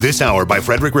This hour by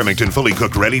Frederick Remington fully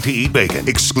cooked, ready-to-eat bacon.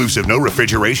 Exclusive, no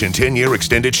refrigeration, 10-year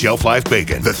extended shelf life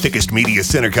bacon. The thickest, meatiest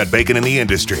center-cut bacon in the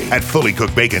industry at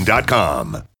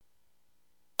fullycookedbacon.com.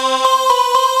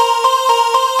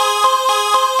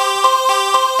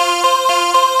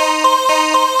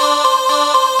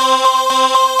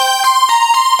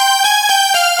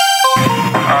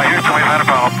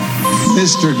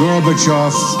 Mr.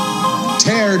 Gorbachev,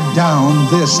 tear down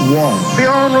this wall. The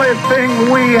only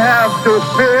thing we have to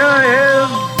fear is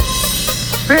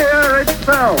fear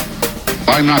itself.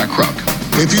 I'm not a crook.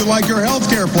 If you like your health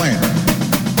care plan,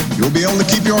 you'll be able to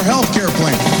keep your health care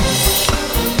plan.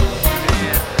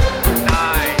 9,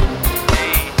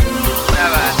 8,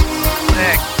 7,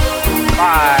 6,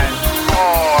 5,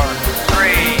 4, 3,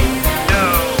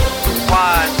 2,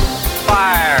 1,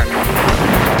 fire.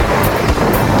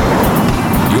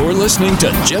 You're listening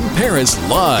to Jim Paris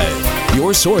Live,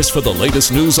 your source for the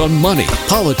latest news on money,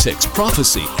 politics,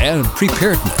 prophecy, and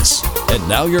preparedness. And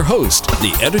now your host,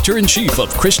 the editor-in-chief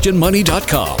of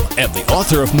ChristianMoney.com and the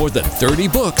author of more than 30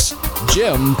 books,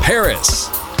 Jim Paris.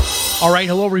 All right,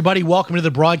 hello everybody. Welcome to the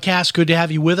broadcast. Good to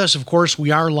have you with us. Of course, we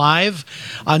are live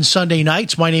on Sunday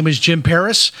nights. My name is Jim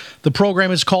Paris. The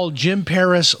program is called Jim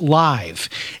Paris Live.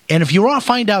 And if you want to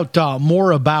find out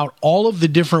more about all of the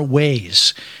different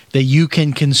ways that you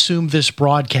can consume this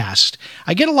broadcast,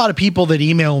 I get a lot of people that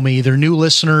email me. They're new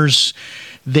listeners.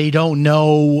 They don't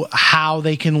know how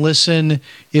they can listen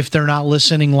if they're not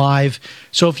listening live.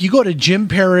 So if you go to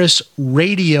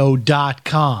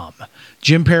jimparisradio.com,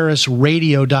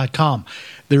 jimparisradio.com,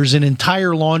 there's an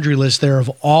entire laundry list there of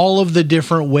all of the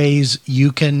different ways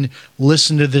you can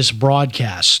listen to this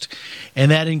broadcast.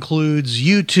 And that includes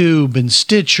YouTube and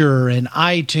Stitcher and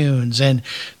iTunes. And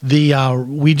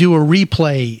we do a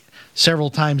replay several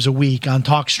times a week on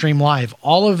TalkStream Live.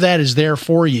 All of that is there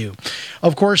for you.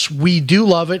 Of course, we do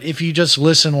love it if you just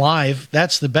listen live.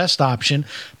 That's the best option,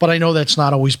 but I know that's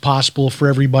not always possible for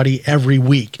everybody every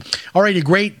week. All right, a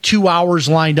great 2 hours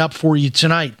lined up for you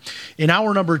tonight. In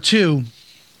hour number 2,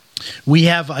 we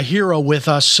have a hero with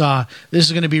us. This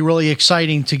is going to be really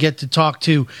exciting to get to talk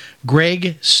to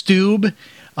Greg Steube.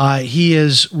 He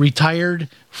is retired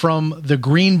from the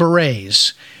Green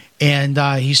Berets, and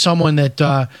he's someone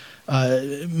that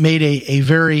made a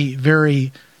very,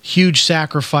 very huge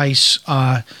sacrifice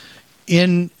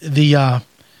in the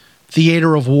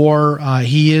theater of war.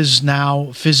 He is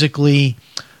now physically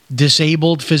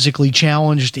disabled, physically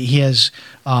challenged. He has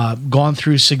gone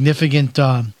through significant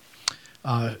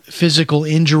physical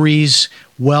injuries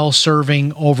while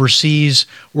serving overseas.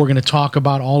 We're going to talk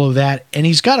about all of that. And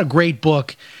he's got a great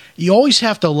book. You always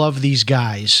have to love these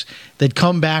guys that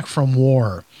come back from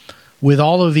war with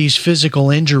all of these physical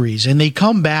injuries, and they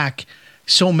come back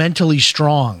so mentally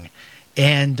strong.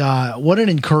 And what an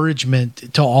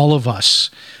encouragement to all of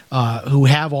us who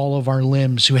have all of our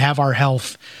limbs, who have our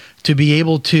health, to be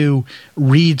able to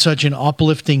read such an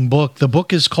uplifting book. The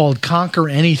book is called Conquer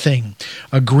Anything,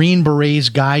 A Green Beret's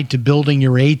Guide to Building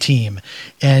Your A-Team.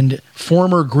 And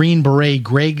former Green Beret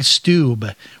Greg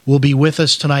Steube will be with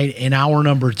us tonight in hour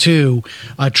number 2,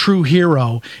 a true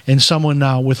hero and someone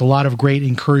with a lot of great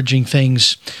encouraging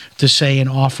things to say and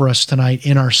offer us tonight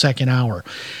in our second hour.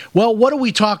 Well, what do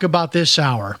we talk about this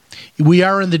hour? We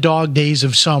are in the dog days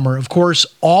of summer. Of course,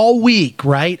 all week,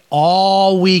 right?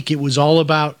 All week it was all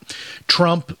about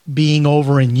Trump being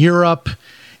over in Europe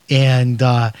and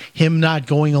him not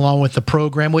going along with the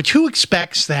program, which who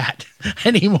expects that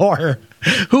anymore?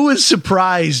 Who is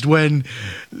surprised when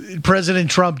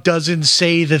President Trump doesn't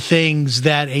say the things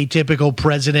that a typical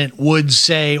president would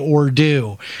say or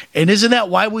do? And isn't that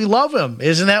why we love him?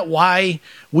 Isn't that why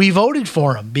we voted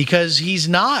for him? Because he's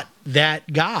not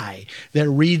that guy that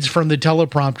reads from the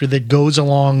teleprompter, that goes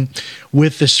along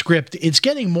with the script. It's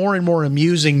getting more and more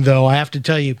amusing, though, I have to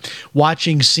tell you,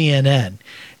 watching CNN.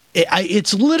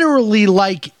 It's literally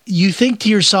like you think to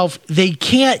yourself, they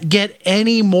can't get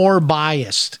any more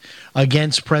biased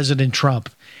against President Trump.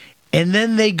 And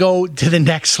then they go to the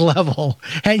next level,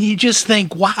 and you just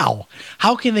think, wow,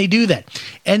 how can they do that?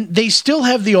 And they still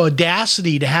have the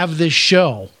audacity to have this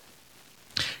show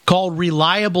called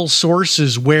Reliable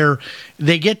Sources, where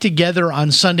they get together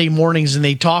on Sunday mornings and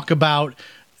they talk about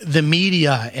the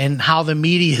media and how the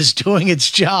media is doing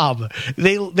its job.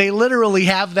 They literally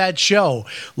have that show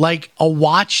like a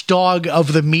watchdog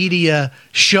of the media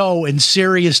show and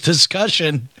serious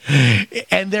discussion.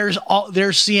 And there's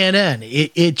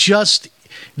CNN. It just,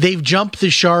 they've jumped the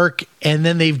shark and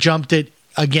then they've jumped it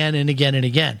again and again and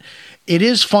again. It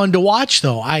is fun to watch,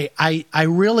 though. I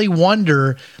really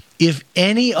wonder if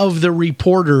any of the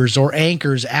reporters or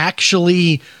anchors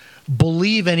actually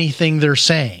believe anything they're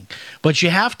saying. But you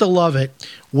have to love it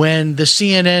when the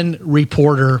CNN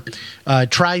reporter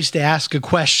tries to ask a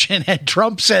question and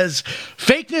Trump says,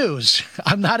 fake news.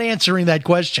 I'm not answering that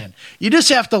question. You just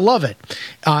have to love it.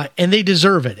 And they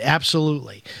deserve it.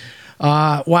 Absolutely.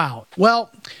 Wow.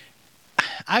 Well,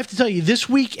 I have to tell you, this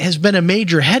week has been a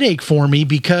major headache for me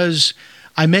because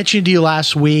I mentioned to you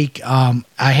last week, I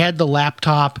had the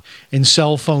laptop and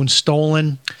cell phone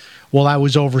stolen while I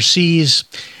was overseas.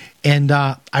 And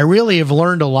I really have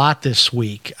learned a lot this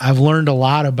week. I've learned a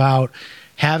lot about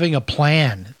having a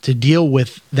plan to deal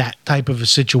with that type of a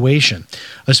situation,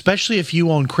 especially if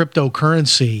you own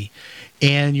cryptocurrency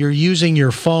and you're using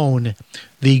your phone,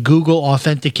 the Google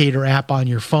Authenticator app on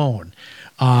your phone.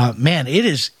 Man,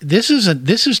 this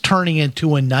is turning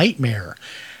into a nightmare.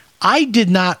 I did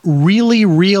not really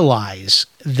realize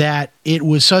that it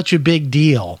was such a big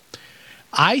deal.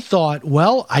 I thought,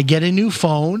 well, I get a new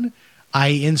phone, I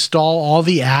install all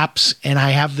the apps, and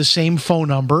I have the same phone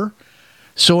number,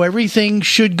 so everything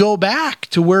should go back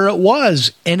to where it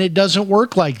was, and it doesn't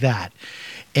work like that.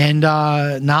 And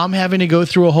now I'm having to go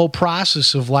through a whole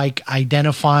process of like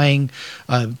identifying,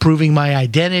 proving my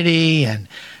identity, and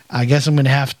I guess I'm going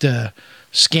to have to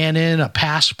scan in a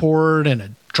passport and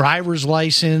a driver's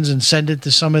license and send it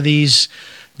to some of these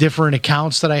different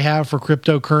accounts that I have for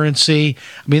cryptocurrency.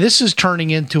 I mean, this is turning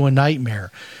into a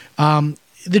nightmare.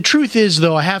 The truth is,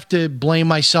 though, I have to blame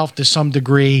myself to some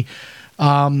degree.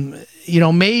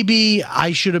 Maybe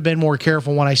I should have been more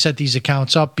careful when I set these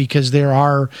accounts up because there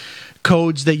are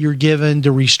codes that you're given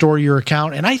to restore your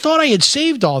account. And I thought I had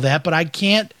saved all that, but I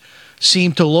can't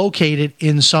seem to locate it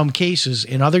in some cases.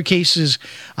 In other cases,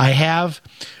 I have.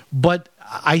 But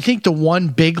I think the one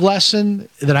big lesson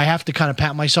that I have to kind of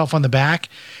pat myself on the back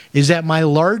is that my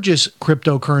largest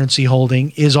cryptocurrency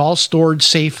holding is all stored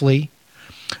safely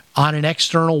on an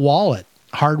external wallet,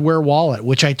 hardware wallet,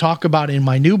 which I talk about in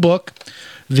my new book,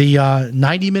 the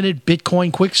 90-Minute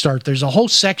Bitcoin Quick Start. There's a whole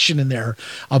section in there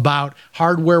about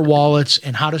hardware wallets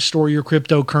and how to store your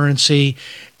cryptocurrency.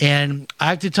 And I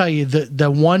have to tell you, the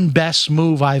one best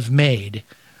move I've made,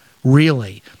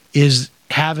 really, is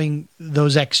having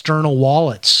those external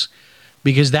wallets,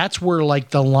 because that's where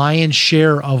like the lion's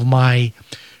share of my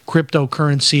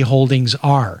cryptocurrency holdings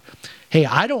are. Hey,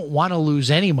 I don't want to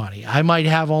lose any money. I might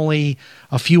have only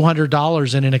a few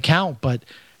 $100s in an account, but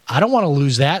I don't want to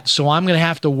lose that. So I'm going to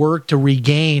have to work to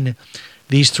regain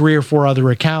these 3 or 4 other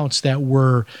accounts that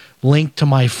were linked to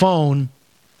my phone.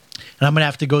 And I'm going to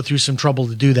have to go through some trouble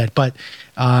to do that. But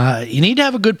you need to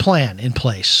have a good plan in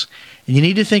place. And you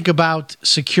need to think about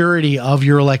security of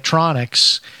your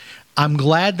electronics. I'm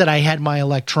glad that I had my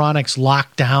electronics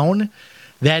locked down.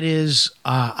 That is,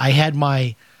 I had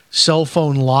my cell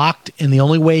phone locked, and the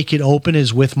only way it could open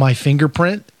is with my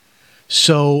fingerprint.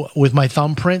 So with my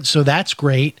thumbprint. So that's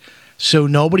great. So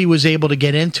nobody was able to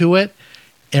get into it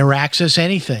or access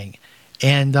anything.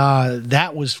 And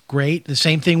that was great. The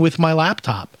same thing with my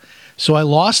laptop. So I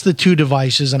lost the 2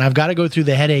 devices, and I've got to go through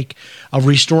the headache of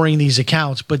restoring these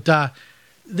accounts. But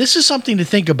this is something to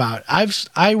think about. I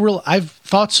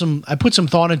put some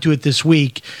thought into it this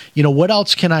week. What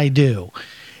else can I do?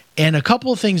 And a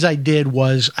couple of things I did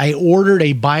was I ordered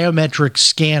a biometric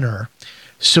scanner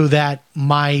so that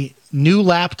my new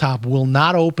laptop will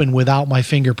not open without my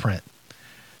fingerprint.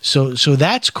 So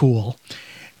that's cool.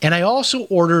 And I also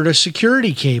ordered a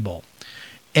security cable.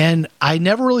 And I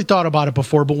never really thought about it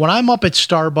before, but when I'm up at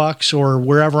Starbucks or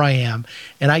wherever I am,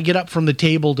 and I get up from the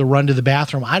table to run to the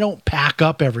bathroom, I don't pack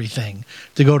up everything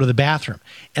to go to the bathroom.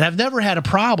 And I've never had a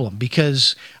problem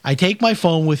because I take my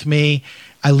phone with me,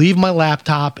 I leave my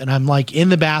laptop, and I'm like in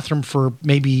the bathroom for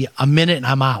maybe a minute and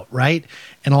I'm out, right?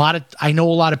 And I know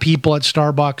a lot of people at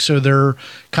Starbucks, so they're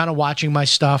kind of watching my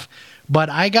stuff. But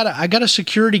I got a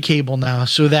security cable now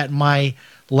so that my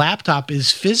laptop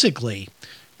is physically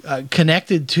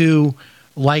connected to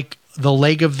like the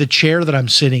leg of the chair that I'm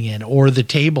sitting in or the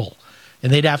table.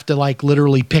 And they'd have to like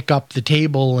literally pick up the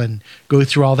table and go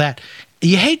through all that.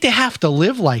 You hate to have to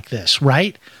live like this,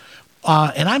 right?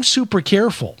 And I'm super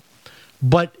careful.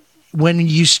 But when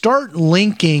you start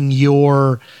linking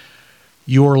your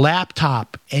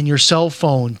laptop and your cell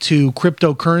phone to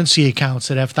cryptocurrency accounts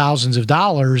that have thousands of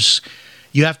dollars,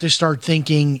 you have to start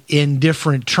thinking in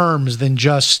different terms than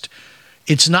just,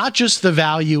 it's not just the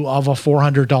value of a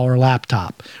 $400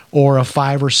 laptop or a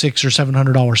 $500 or $600 or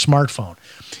 $700 smartphone.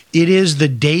 It is the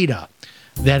data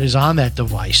that is on that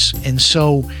device. And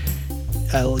so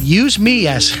use me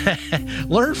as,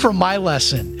 learn from my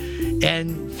lesson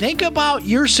and think about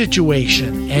your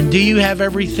situation. And do you have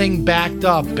everything backed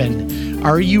up? And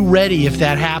are you ready if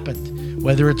that happened?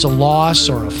 Whether it's a loss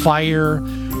or a fire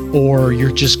or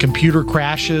your just computer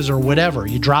crashes or whatever.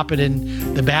 You drop it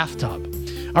in the bathtub.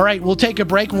 All right, we'll take a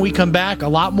break. When we come back, a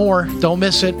lot more. Don't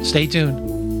miss it. Stay tuned.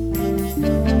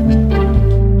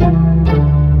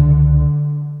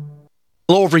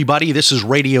 Hello, everybody. This is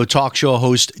radio talk show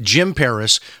host Jim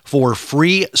Paris for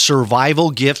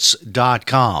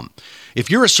FreeSurvivalGifts.com. If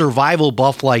you're a survival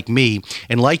buff like me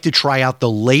and like to try out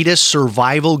the latest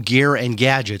survival gear and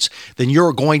gadgets, then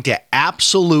you're going to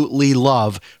absolutely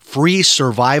love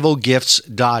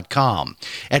FreeSurvivalGifts.com.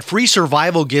 At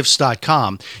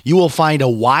FreeSurvivalGifts.com, you will find a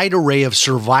wide array of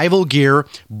survival gear,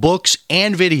 books,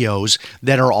 and videos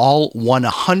that are all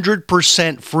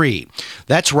 100% free.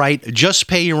 That's right, just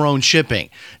pay your own shipping.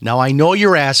 Now, I know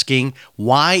you're asking,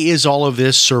 why is all of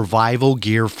this survival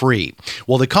gear free?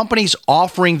 Well, the companies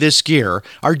offering this gear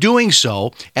are doing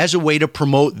so as a way to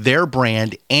promote their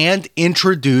brand and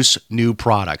introduce new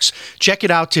products. Check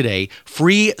it out today,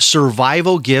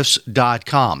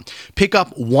 FreeSurvivalGifts.com. Pick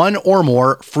up one or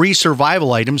more free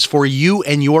survival items for you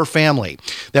and your family.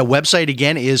 That website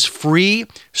again is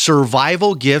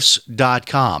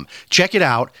FreeSurvivalGifts.com. Check it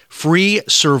out,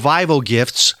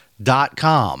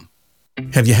 FreeSurvivalGifts.com.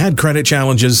 Have you had credit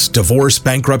challenges, divorce,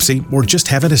 bankruptcy, or just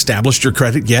haven't established your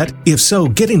credit yet? If so,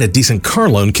 getting a decent car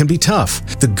loan can be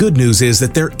tough. The good news is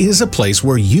that there is a place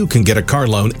where you can get a car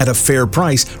loan at a fair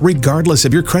price, regardless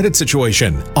of your credit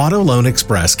situation. Auto Loan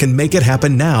Express can make it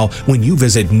happen now when you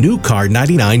visit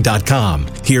newcar99.com.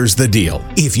 Here's the deal.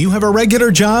 If you have a regular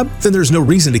job, then there's no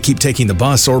reason to keep taking the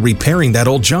bus or repairing that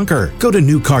old junker. Go to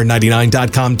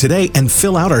newcar99.com today and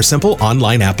fill out our simple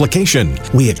online application.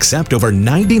 We accept over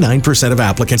 99% of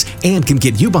applicants and can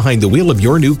get you behind the wheel of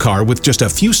your new car with just a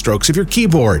few strokes of your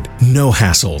keyboard. No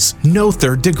hassles, no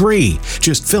third degree.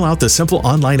 Just fill out the simple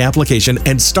online application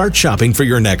and start shopping for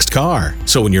your next car.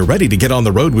 So when you're ready to get on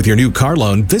the road with your new car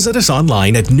loan, visit us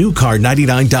online at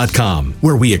newcar99.com,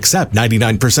 where we accept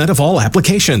 99% of all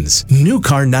applications.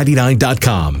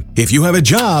 newcar99.com. If you have a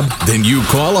job, then you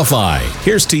qualify.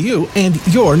 Here's to you and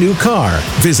your new car.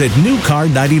 Visit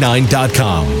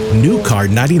newcar99.com.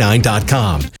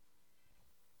 newcar99.com.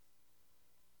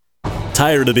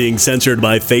 Tired of being censored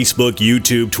by Facebook,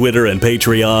 YouTube, Twitter, and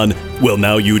Patreon? Well,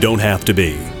 now you don't have to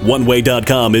be.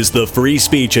 OneWay.com is the free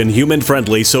speech and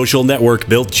human-friendly social network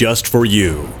built just for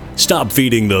you. Stop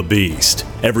feeding the beast.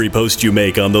 Every post you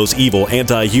make on those evil,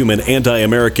 anti-human,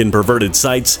 anti-American perverted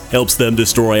sites helps them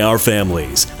destroy our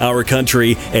families, our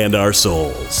country, and our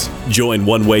souls. Join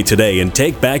One Way today and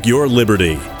take back your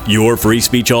liberty. Your free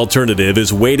speech alternative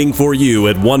is waiting for you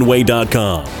at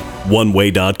OneWay.com.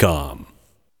 OneWay.com.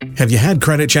 Have you had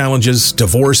credit challenges,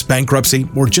 divorce, bankruptcy,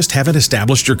 or just haven't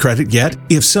established your credit yet?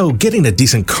 If so, getting a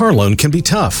decent car loan can be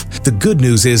tough. The good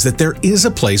news is that there is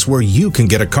a place where you can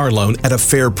get a car loan at a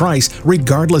fair price,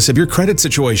 regardless of your credit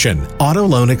situation. Auto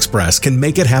Loan Express can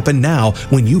make it happen now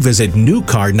when you visit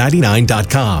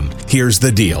newcar99.com. Here's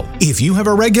the deal. If you have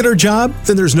a regular job,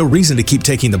 then there's no reason to keep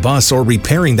taking the bus or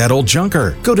repairing that old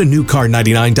junker. Go to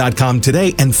newcar99.com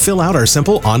today and fill out our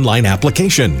simple online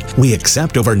application. We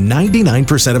accept over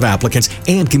 99% of applicants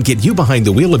and can get you behind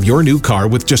the wheel of your new car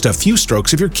with just a few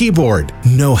strokes of your keyboard.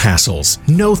 No hassles,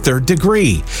 no third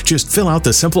degree. Just fill out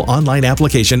the simple online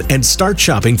application and start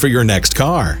shopping for your next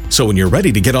car. So when you're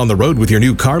ready to get on the road with your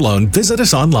new car loan, visit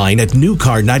us online at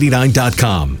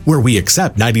newcar99.com, where we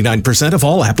accept 99% of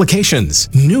all applications.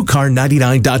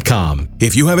 newcar99.com.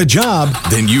 If you have a job,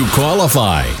 then you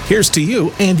qualify. Here's to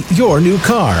you and your new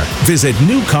car. Visit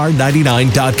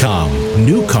newcar99.com.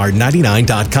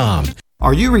 newcar99.com.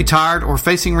 Are you retired or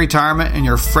facing retirement and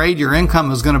you're afraid your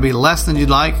income is going to be less than you'd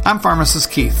like? I'm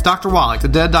Pharmacist Keith. Dr. Wallach, the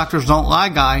Dead Doctors Don't Lie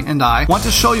guy, and I want to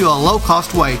show you a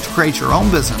low-cost way to create your own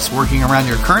business working around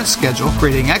your current schedule,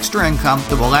 creating extra income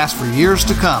that will last for years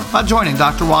to come by joining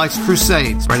Dr. Wallach's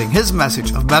crusade, spreading his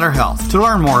message of better health. To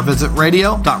learn more, visit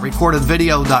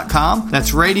radio.recordedvideo.com.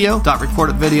 That's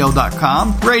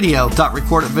radio.recordedvideo.com,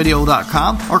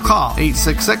 radio.recordedvideo.com, or call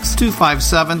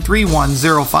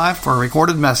 866-257-3105 for a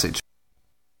recorded message.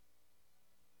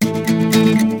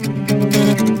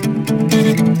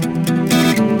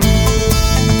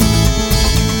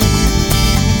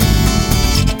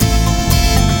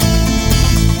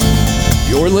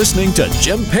 You're listening to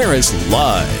Jim Paris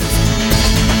Live.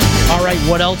 All right,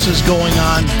 what else is going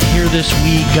on here this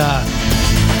week?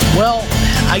 Well,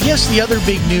 I guess the other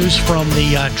big news from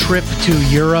the trip to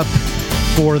Europe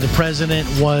for the president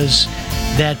was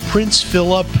that Prince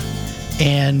Philip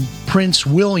and Prince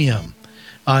William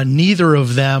neither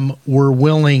of them were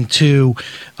willing to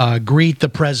greet the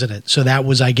president. So that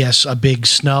was, I guess, a big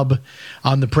snub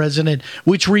on the president,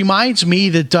 which reminds me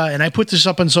that, and I put this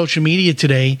up on social media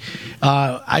today,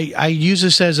 I use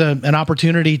this as an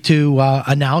opportunity to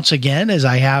announce again, as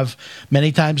I have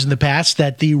many times in the past,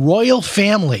 that the royal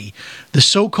family, the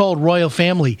so-called royal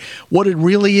family, what it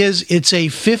really is, it's a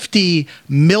 $50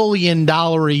 million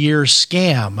a year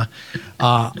scam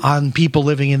on people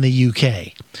living in the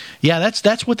UK. Yeah,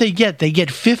 that's what they get. They get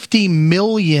 $50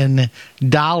 million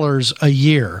a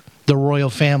year, the royal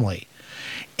family.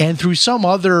 And through some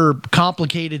other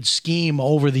complicated scheme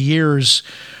over the years,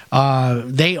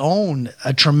 they own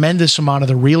a tremendous amount of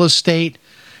the real estate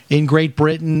in Great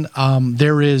Britain.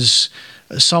 There is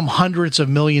some hundreds of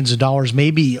millions of dollars,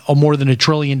 maybe more than $1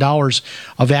 trillion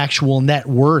of actual net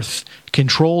worth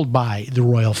controlled by the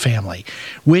royal family,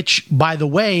 which, by the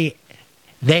way,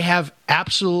 they have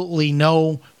absolutely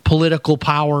no political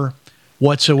power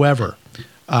whatsoever.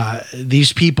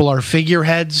 These people are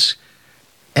figureheads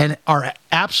and are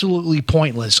absolutely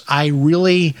pointless. I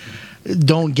really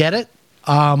don't get it.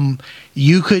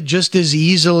 You could just as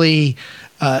easily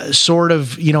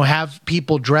have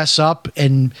people dress up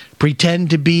and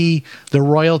pretend to be the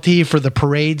royalty for the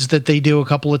parades that they do a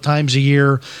couple of times a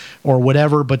year or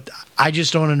whatever, but I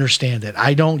just don't understand it.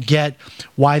 I don't get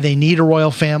why they need a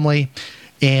royal family,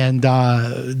 and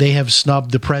they have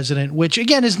snubbed the president, which,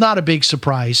 again, is not a big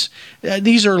surprise.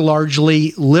 These are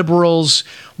largely liberals,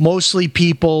 mostly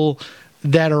people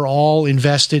that are all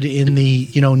invested in the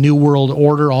New World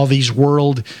Order, all these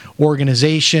world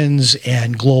organizations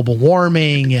and global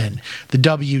warming and the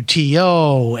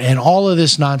WTO and all of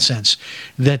this nonsense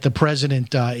that the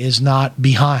president is not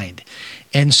behind.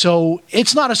 And so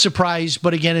it's not a surprise,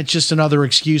 but again, it's just another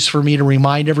excuse for me to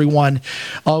remind everyone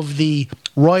of the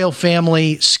royal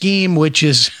family scheme, which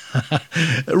is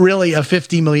really a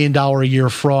 $50 million a year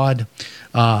fraud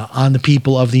on the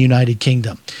people of the United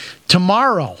Kingdom.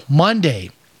 Tomorrow,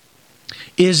 Monday,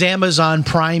 is Amazon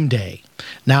Prime Day.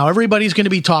 Now, everybody's going to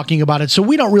be talking about it, so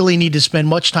we don't really need to spend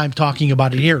much time talking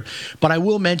about it here. But I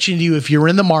will mention to you, if you're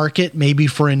in the market, maybe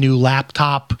for a new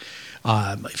laptop,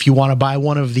 if you want to buy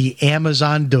one of the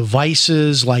Amazon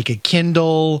devices like a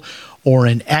Kindle or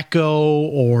an Echo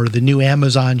or the new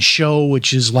Amazon Show,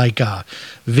 which is like a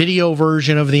video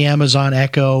version of the Amazon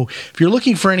Echo. If you're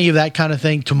looking for any of that kind of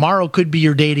thing, tomorrow could be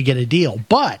your day to get a deal.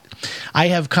 But I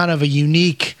have kind of a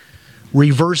unique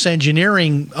reverse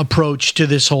engineering approach to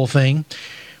this whole thing,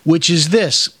 which is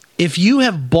this. If you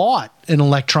have bought an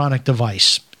electronic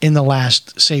device in the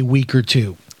last, say, week or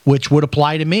two, which would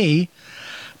apply to me,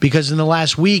 because in the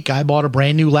last week I bought a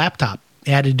brand new laptop.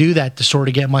 I had to do that to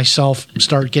sort of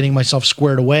start getting myself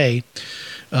squared away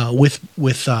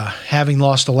with having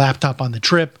lost a laptop on the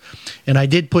trip. And I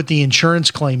did put the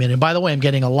insurance claim in. And by the way, I'm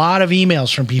getting a lot of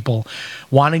emails from people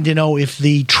wanting to know if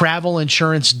the travel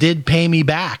insurance did pay me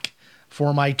back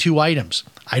for my 2 items.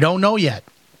 I don't know yet.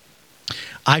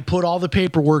 I put all the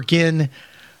paperwork in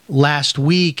last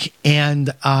week,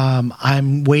 and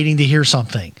I'm waiting to hear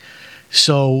something.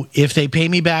 So if they pay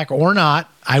me back or not,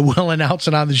 I will announce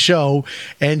it on the show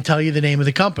and tell you the name of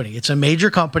the company. It's a major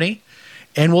company,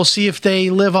 and we'll see if they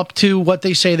live up to what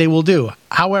they say they will do.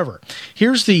 However,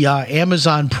 here's the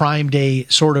Amazon Prime Day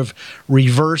sort of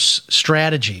reverse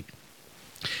strategy.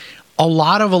 A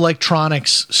lot of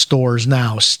electronics stores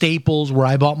now, Staples, where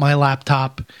I bought my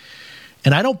laptop,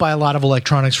 and I don't buy a lot of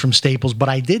electronics from Staples, but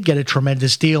I did get a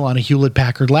tremendous deal on a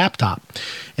Hewlett-Packard laptop.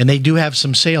 And they do have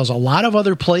some sales. A lot of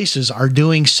other places are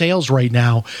doing sales right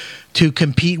now to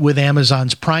compete with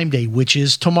Amazon's Prime Day, which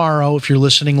is tomorrow, if you're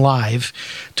listening live.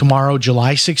 Tomorrow,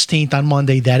 July 16th on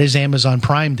Monday, that is Amazon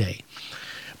Prime Day.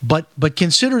 But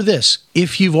consider this.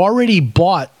 If you've already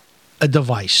bought a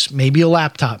device, maybe a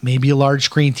laptop, maybe a large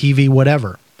screen TV,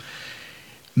 whatever,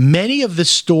 many of the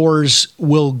stores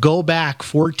will go back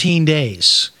 14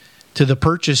 days to the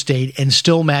purchase date and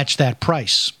still match that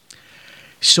price.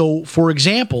 So, for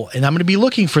example, and I'm going to be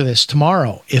looking for this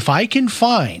tomorrow, if I can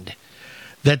find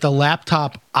that the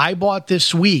laptop I bought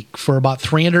this week for about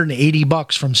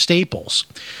 $380 from Staples,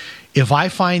 if I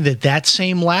find that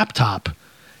same laptop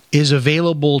is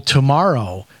available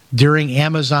tomorrow during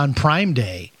Amazon Prime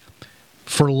Day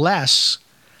for less,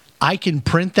 I can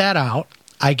print that out.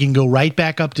 I can go right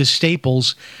back up to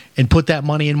Staples and put that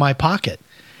money in my pocket.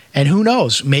 And who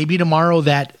knows, maybe tomorrow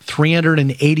that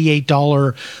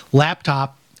 $388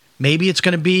 laptop, maybe it's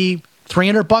going to be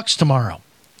 $300 tomorrow.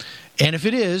 And if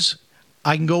it is,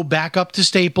 I can go back up to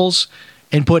Staples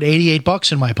and put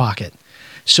 $88 in my pocket.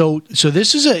 So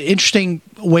this is an interesting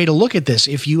way to look at this.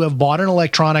 If you have bought an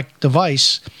electronic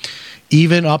device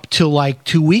even up to like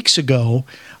 2 weeks ago,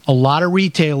 a lot of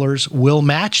retailers will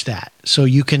match that. So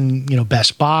you can,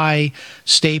 Best Buy,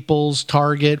 Staples,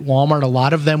 Target, Walmart, a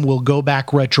lot of them will go back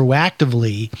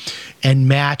retroactively and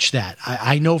match that.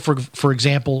 I know, for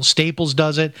example, Staples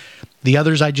does it. The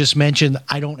others I just mentioned,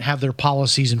 I don't have their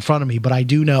policies in front of me, but I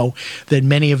do know that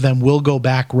many of them will go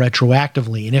back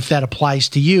retroactively. And if that applies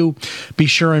to you, be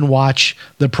sure and watch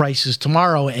the prices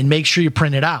tomorrow and make sure you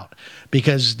print it out,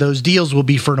 because those deals will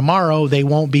be for tomorrow. They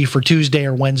won't be for Tuesday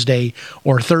or Wednesday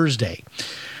or Thursday.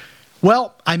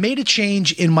 Well, I made a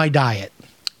change in my diet.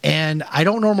 And I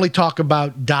don't normally talk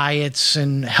about diets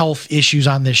and health issues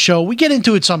on this show. We get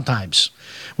into it sometimes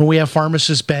when we have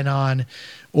pharmacist Ben on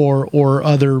or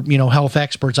other, health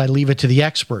experts. I leave it to the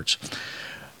experts.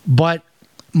 But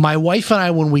my wife and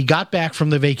I, when we got back from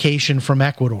the vacation from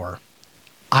Ecuador,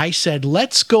 I said,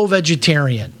 let's go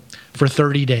vegetarian for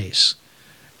 30 days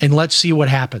and let's see what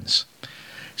happens.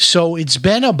 So it's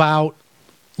been about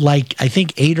I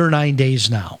think 8 or 9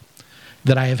 days now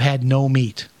that I have had no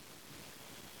meat.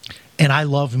 And I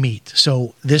love meat.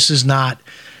 So this is not,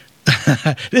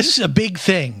 this is a big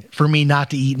thing for me not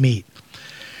to eat meat.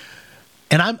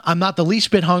 And I'm not the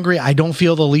least bit hungry. I don't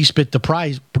feel the least bit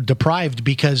deprived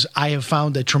because I have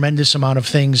found a tremendous amount of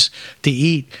things to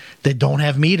eat that don't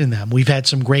have meat in them. We've had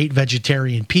some great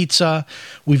vegetarian pizza.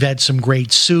 We've had some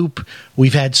great soup.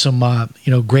 We've had some,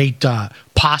 great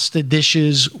pasta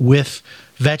dishes with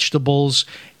vegetables.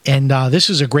 And this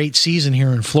is a great season here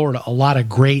in Florida. A lot of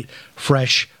great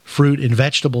fresh fruit and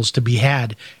vegetables to be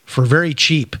had for very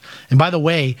cheap. And by the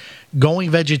way, going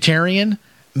vegetarian,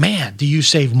 man, do you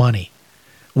save money.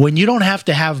 When you don't have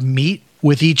to have meat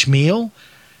with each meal,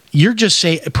 you're just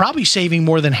probably saving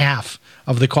more than half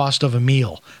of the cost of a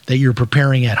meal that you're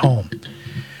preparing at home.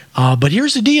 But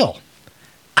here's the deal.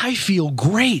 I feel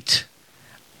great.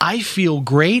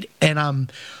 And I'm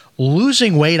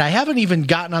losing weight. I haven't even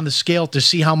gotten on the scale to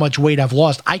see how much weight I've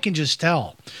lost. I can just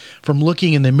tell from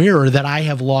looking in the mirror that I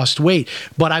have lost weight,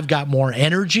 but I've got more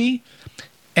energy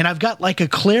and I've got a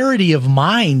clarity of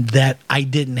mind that I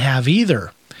didn't have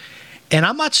either. And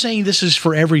I'm not saying this is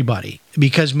for everybody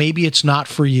because maybe it's not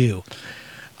for you.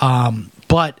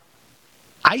 But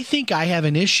I think I have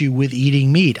an issue with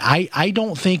eating meat. I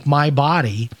don't think my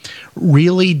body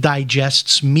really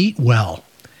digests meat well.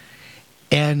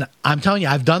 And I'm telling you,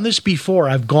 I've done this before.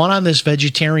 I've gone on this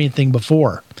vegetarian thing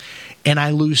before. And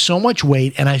I lose so much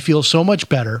weight and I feel so much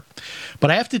better.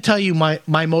 But I have to tell you my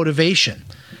motivation,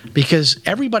 because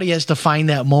everybody has to find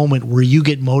that moment where you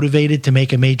get motivated to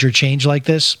make a major change like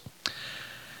this.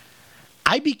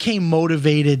 I became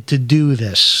motivated to do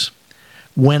this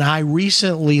when I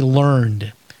recently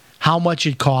learned how much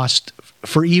it cost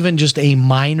for even just a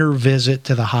minor visit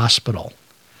to the hospital.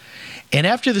 And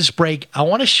after this break, I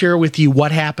want to share with you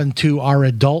what happened to our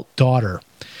adult daughter.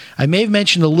 I may have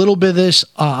mentioned a little bit of this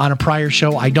on a prior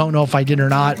show. I don't know if I did or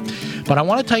not, but I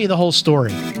want to tell you the whole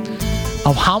story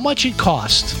of how much it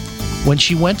cost when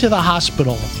she went to the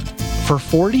hospital for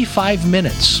 45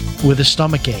 minutes with a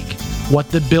stomach ache, what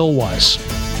the bill was,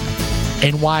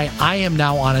 and why I am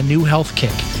now on a new health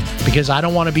kick because I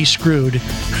don't want to be screwed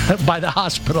by the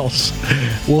hospitals.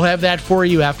 We'll have that for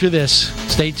you after this.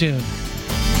 Stay tuned.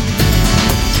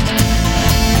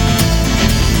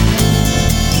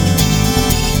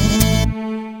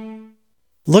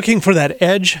 Looking for that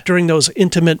edge during those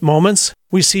intimate moments?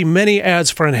 We see many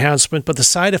ads for enhancement, but the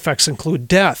side effects include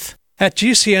death. At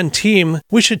GCN Team,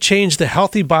 we should change the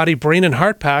Healthy Body, Brain, and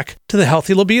Heart Pack to the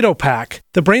Healthy Libido Pack.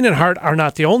 The brain and heart are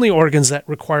not the only organs that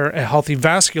require a healthy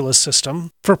vascular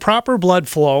system. For proper blood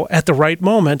flow at the right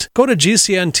moment, go to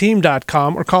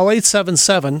GCNteam.com or call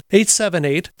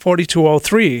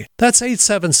 877-878-4203. That's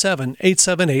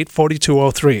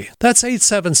 877-878-4203. That's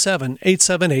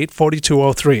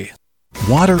 877-878-4203.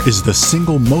 Water is the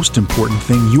single most important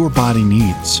thing your body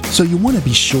needs, so you want to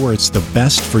be sure it's the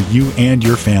best for you and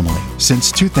your family.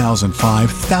 Since 2005,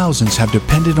 thousands have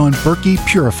depended on Berkey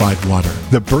Purified Water.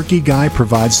 The Berkey Guy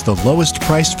provides the lowest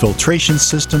priced filtration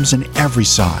systems in every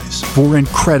size. For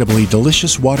incredibly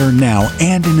delicious water now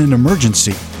and in an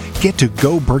emergency, get to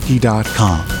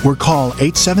GoBerkey.com or call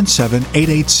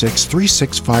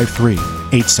 877-886-3653.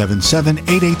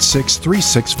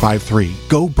 877-886-3653.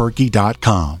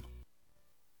 GoBerkey.com.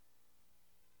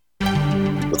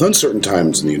 With uncertain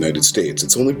times in the United States,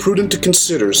 it's only prudent to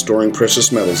consider storing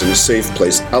precious metals in a safe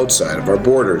place outside of our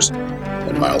borders.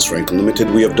 At Miles Frank Limited,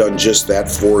 we have done just that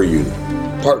for you.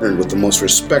 Partnered with the most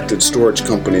respected storage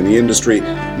company in the industry,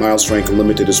 Miles Frank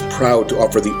Limited is proud to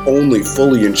offer the only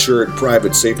fully insured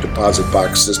private safe deposit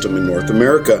box system in North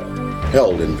America,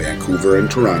 held in Vancouver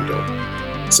and Toronto.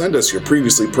 Send us your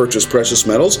previously purchased precious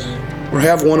metals or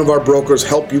have one of our brokers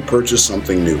help you purchase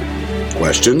something new.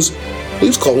 Questions?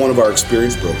 Please call one of our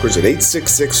experienced brokers at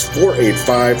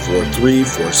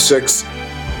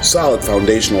 866-485-4346. Solid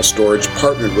foundational storage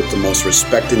partnered with the most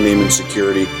respected name in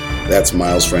security. That's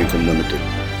Miles Franklin Limited.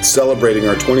 Celebrating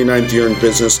our 29th year in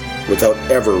business without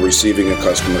ever receiving a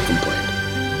customer complaint.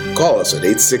 Call us at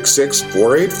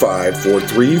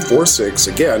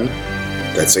 866-485-4346. Again,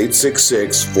 that's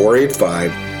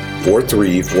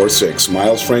 866-485-4346.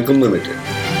 Miles Franklin Limited,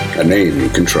 a name you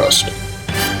can trust.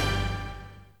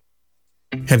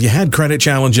 Have you had credit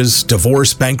challenges,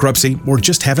 divorce, bankruptcy, or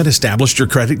just haven't established your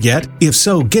credit yet? If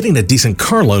so, getting a decent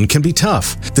car loan can be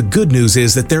tough. The good news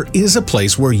is that there is a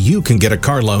place where you can get a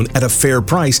car loan at a fair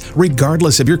price,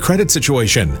 regardless of your credit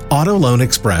situation. Auto Loan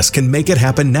Express can make it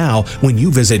happen now when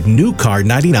you visit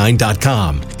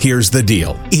newcar99.com. Here's the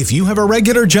deal. If you have a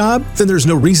regular job, then there's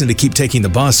no reason to keep taking the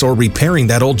bus or repairing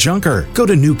that old junker. Go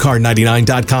to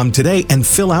newcar99.com today and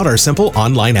fill out our simple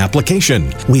online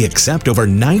application. We accept over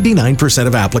 99%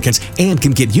 of applicants and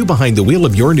can get you behind the wheel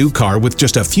of your new car with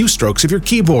just a few strokes of your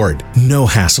keyboard. No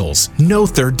hassles, no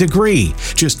third degree.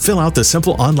 Just fill out the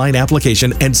simple online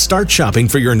application and start shopping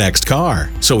for your next car.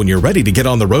 So when you're ready to get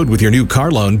on the road with your new car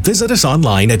loan, visit us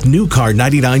online at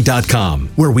newcar99.com,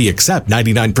 where we accept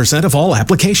 99% of all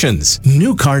applications.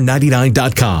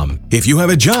 newcar99.com. If you have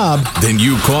a job, then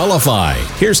you qualify.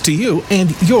 Here's to you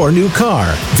and your new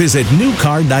car. Visit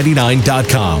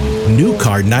newcar99.com.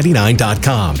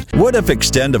 newcar99.com. What if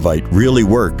Extendivite really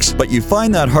works, but you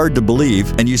find that hard to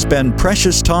believe and you spend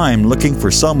precious time looking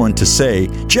for someone to say,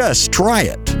 just try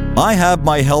it? I have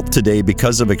my health today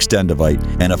because of Extendivite,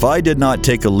 and if I did not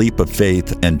take a leap of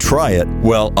faith and try it,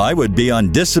 well, I would be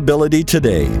on disability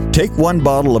today. Take one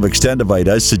bottle of Extendivite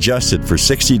as suggested for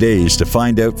 60 days to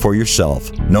find out for yourself.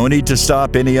 No need to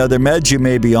stop any other meds you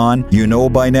may be on. You know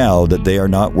by now that they are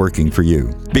not working for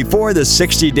you. Before the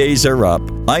 60 days are up,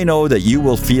 I know that you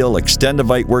will feel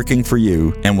Extendivite working for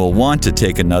you and will want to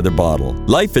take another bottle.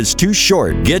 Life is too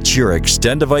short. Get your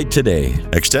Extendivite today.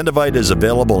 Extendivite is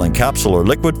available in capsule or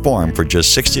liquid form for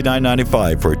just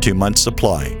 $69.95 for a 2-month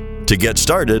supply. To get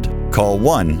started, call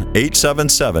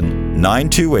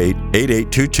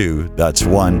 1-877-928-8822. That's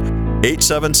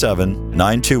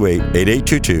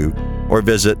 1-877-928-8822 or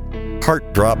visit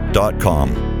heartdrop.com.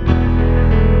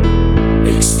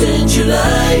 Extend your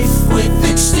life with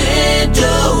Extendovite.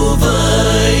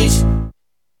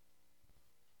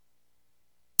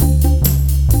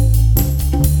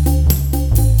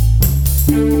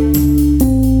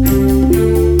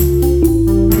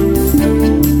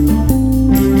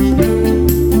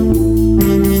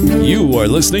 You are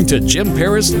listening to Jim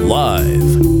Paris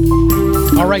Live.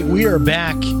 All right, we are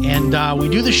back, and we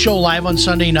do the show live on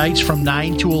Sunday nights from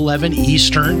 9 to 11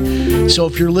 Eastern. So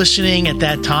if you're listening at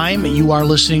that time, you are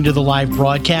listening to the live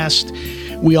broadcast.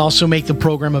 We also make the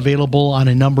program available on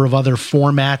a number of other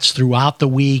formats throughout the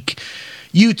week.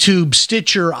 YouTube,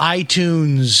 Stitcher,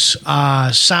 iTunes,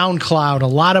 SoundCloud, a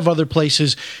lot of other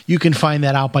places. You can find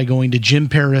that out by going to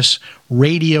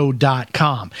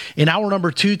jimparisradio.com. In hour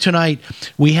number 2 tonight,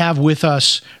 we have with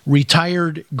us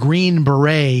retired Green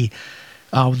Beret.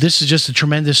 This is just a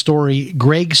tremendous story.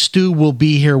 Greg Stu will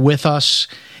be here with us,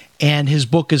 and his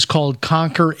book is called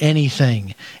Conquer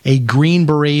Anything, a Green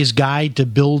Beret's Guide to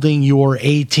Building Your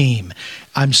A-Team.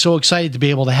 I'm so excited to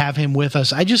be able to have him with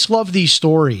us. I just love these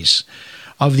stories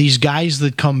of these guys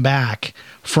that come back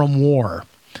from war,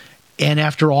 and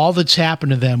after all that's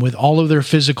happened to them with all of their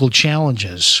physical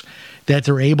challenges, that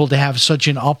they're able to have such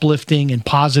an uplifting and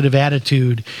positive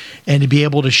attitude and to be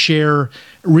able to share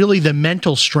really the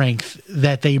mental strength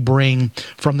that they bring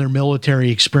from their military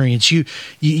experience.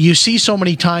 You see so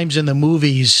many times in the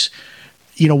movies,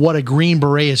 you know, what a Green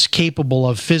Beret is capable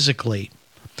of physically,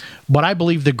 but I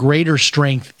believe the greater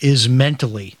strength is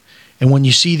mentally. And when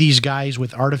you see these guys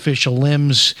with artificial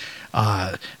limbs,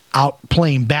 out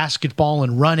playing basketball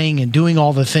and running and doing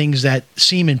all the things that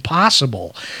seem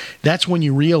impossible, that's when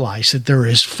you realize that there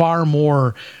is far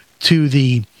more to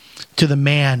the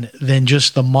man than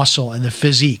just the muscle and the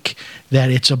physique, that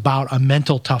it's about a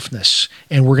mental toughness.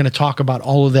 And we're going to talk about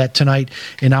all of that tonight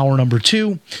in hour number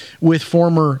 2 with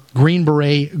former Green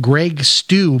Beret Greg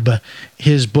Stube,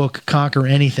 his book, Conquer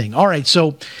Anything. All right,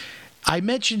 so I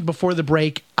mentioned before the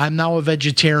break, I'm now a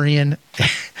vegetarian,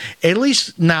 at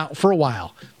least now for a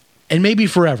while, and maybe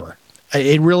forever.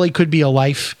 It really could be a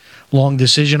lifelong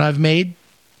decision I've made.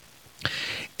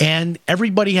 And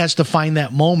everybody has to find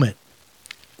that moment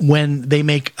when they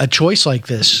make a choice like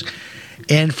this.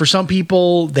 And for some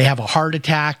people, they have a heart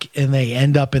attack and they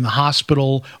end up in the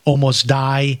hospital, almost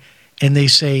die, and they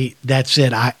say, that's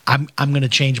it. I'm going to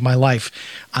change my life.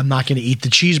 I'm not going to eat the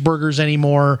cheeseburgers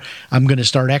anymore. I'm going to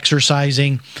start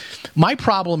exercising. My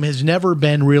problem has never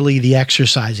been really the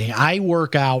exercising. I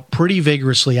work out pretty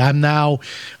vigorously. I'm now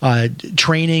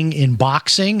training in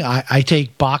boxing. I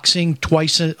take boxing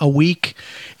twice a week,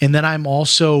 and then I'm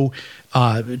also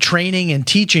training and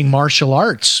teaching martial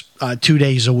arts 2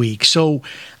 days a week. So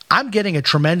I'm getting a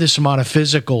tremendous amount of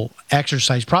physical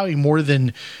exercise, probably more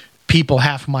than people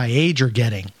half my age are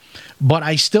getting. But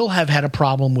I still have had a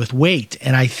problem with weight,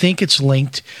 and I think it's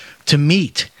linked to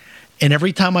meat. And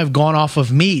every time I've gone off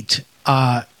of meat,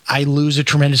 I lose a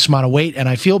tremendous amount of weight and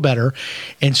I feel better.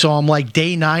 And so I'm like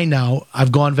day 9 now, I've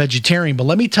gone vegetarian. But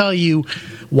let me tell you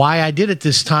why I did it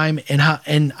this time,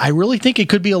 and I really think it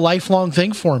could be a lifelong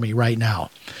thing for me right now.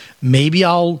 Maybe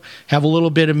I'll have a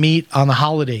little bit of meat on the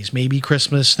holidays, maybe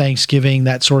Christmas, Thanksgiving,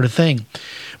 that sort of thing.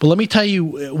 But let me tell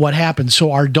you what happened.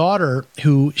 So our daughter,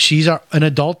 she's an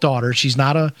adult daughter, she's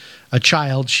not a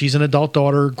child, she's an adult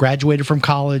daughter, graduated from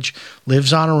college,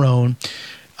 lives on her own.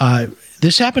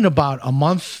 This happened about a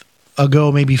month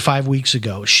ago, maybe 5 weeks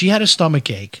ago. She had a stomach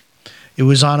ache. It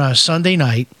was on a Sunday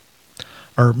night,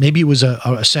 or maybe it was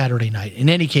a Saturday night. In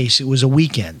any case, it was a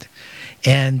weekend.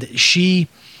 And she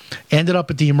ended up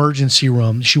at the emergency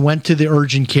room. She went to the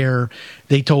urgent care.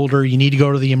 They told her, you need to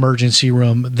go to the emergency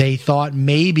room. They thought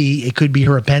maybe it could be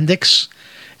her appendix,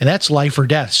 and that's life or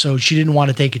death. So she didn't want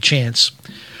to take a chance.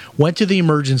 Went to the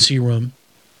emergency room,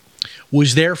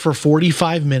 was there for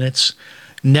 45 minutes,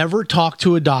 never talked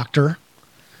to a doctor,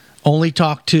 only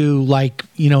talked to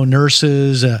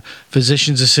nurses, a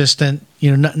physician's assistant,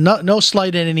 no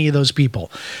slight at any of those people.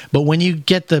 But when you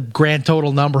get the grand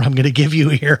total number I'm going to give you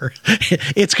here,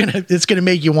 it's going to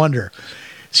make you wonder.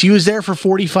 She was there for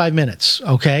 45 minutes,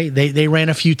 okay? They ran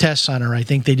a few tests on her. I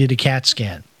think they did a CAT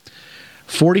scan.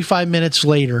 45 minutes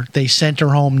later, they sent her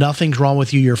home. Nothing's wrong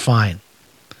with you. You're fine.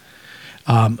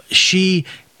 She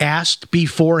asked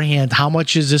beforehand, how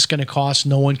much is this going to cost?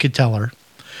 No one could tell her.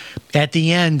 At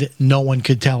the end, no one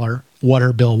could tell her what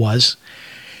her bill was.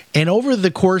 And over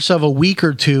the course of a week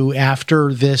or two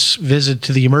after this visit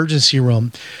to the emergency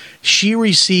room, she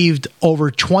received over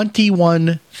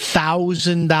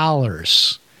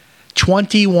 $21,000.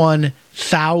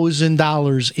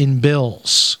 $21,000 in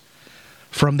bills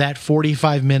from that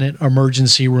 45-minute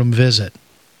emergency room visit.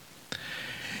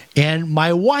 And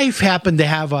my wife happened to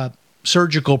have a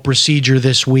surgical procedure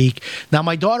this week. Now,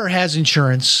 my daughter has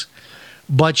insurance,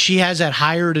 but she has that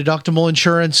higher deductible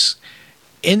insurance.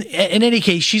 In any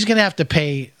case, she's going to have to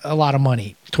pay a lot of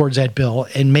money towards that bill,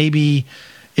 and maybe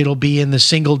it'll be in the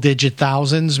single-digit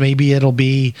thousands. Maybe it'll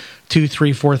be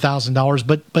 $2,000, $3,000,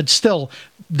 $4,000. But still,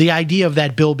 the idea of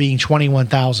that bill being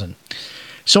 $21,000.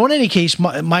 So in any case,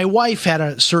 my wife had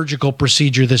a surgical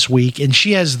procedure this week, and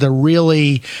she has the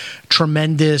really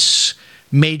tremendous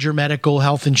major medical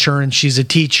health insurance. She's a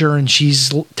teacher, and she's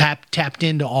tapped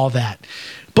into all that.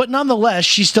 But nonetheless,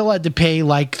 she still had to pay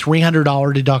like $300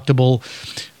 deductible.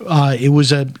 It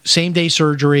was a same-day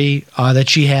surgery that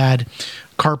she had,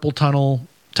 carpal tunnel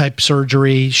type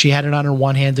surgery. She had it on her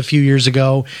one hand a few years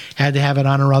ago, had to have it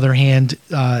on her other hand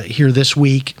here this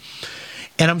week.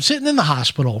 And I'm sitting in the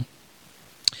hospital,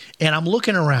 and I'm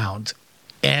looking around,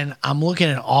 and I'm looking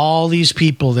at all these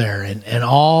people there, and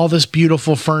all this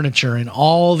beautiful furniture, and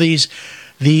all these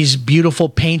beautiful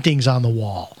paintings on the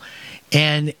wall.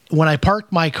 And when I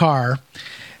parked my car,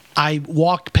 I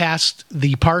walked past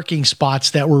the parking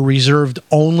spots that were reserved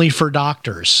only for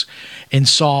doctors and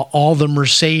saw all the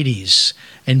Mercedes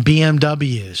and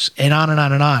BMWs and on and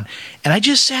on and on. And I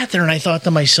just sat there and I thought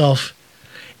to myself,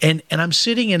 and I'm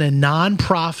sitting in a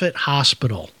nonprofit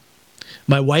hospital.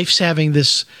 My wife's having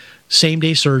this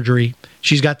same-day surgery.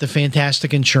 She's got the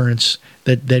fantastic insurance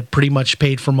that pretty much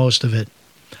paid for most of it,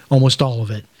 almost all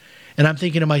of it. And I'm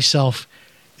thinking to myself,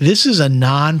 this is a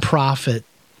nonprofit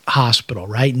hospital,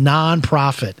 right?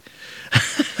 Nonprofit.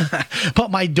 But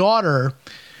my daughter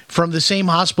from the same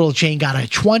hospital chain got a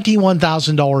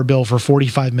 $21,000 bill for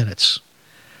 45 minutes.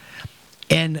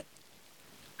 And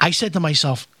I said to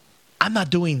myself, I'm not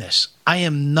doing this. I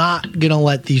am not going to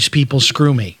let these people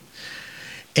screw me.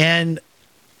 And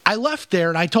I left there,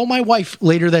 and I told my wife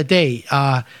later that day,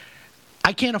 I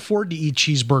can't afford to eat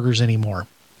cheeseburgers anymore.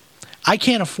 I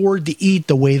can't afford to eat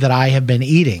the way that I have been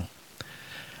eating.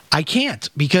 I can't,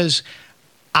 because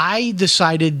I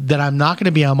decided that I'm not going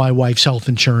to be on my wife's health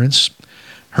insurance,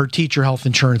 her teacher health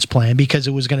insurance plan, because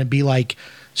it was going to be like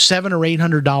 $700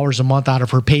 or $800 a month out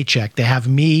of her paycheck to have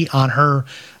me on her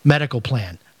medical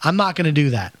plan. I'm not going to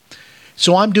do that.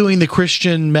 So I'm doing the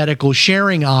Christian medical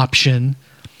sharing option,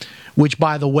 which,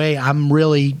 by the way, I'm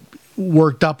really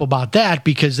worked up about that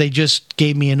because they just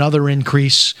gave me another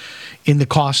increase in the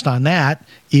cost on that.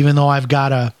 Even though I've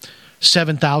got a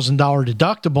 $7,000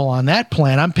 deductible on that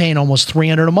plan, I'm paying almost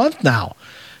 $300 a month now.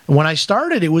 When I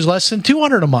started, it was less than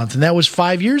 $200 a month, and that was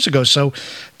 5 years ago. So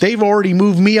they've already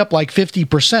moved me up like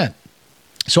 50%.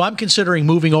 So I'm considering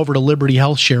moving over to Liberty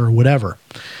Health Share or whatever.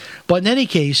 But in any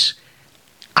case,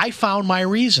 I found my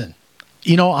reason.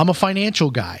 You know, I'm a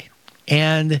financial guy,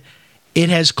 and it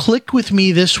has clicked with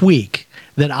me this week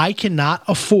that I cannot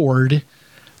afford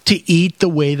to eat the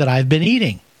way that I've been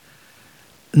eating.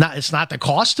 It's not the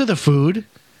cost of the food.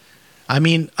 I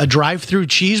mean, a drive-through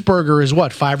cheeseburger is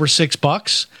what, $5 or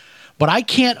 $6? But I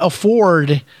can't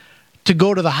afford to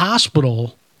go to the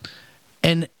hospital.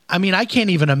 And I mean, I can't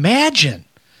even imagine.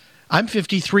 I'm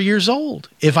 53 years old.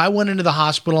 If I went into the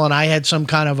hospital and I had some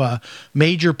kind of a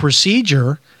major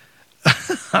procedure,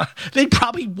 they'd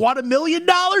probably want $1 million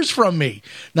from me.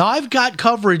 Now, I've got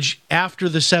coverage after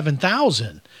the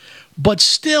 $7,000, but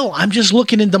still, I'm just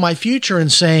looking into my future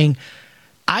and saying,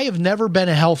 I have never been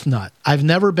a health nut. I've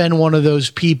never been one of those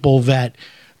people that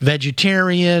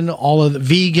vegetarian, all of the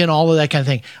vegan, all of that kind of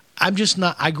thing. I'm just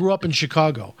not. I grew up in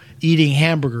Chicago eating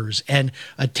hamburgers and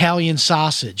Italian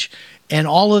sausage and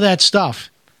all of that stuff.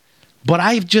 But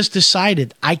I've just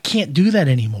decided I can't do that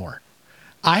anymore.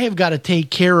 I have got to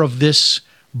take care of this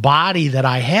body that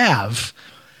I have,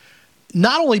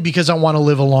 not only because I want to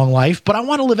live a long life, but I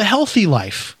want to live a healthy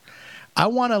life. I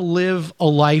want to live a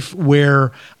life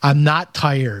where I'm not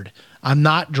tired, I'm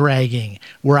not dragging,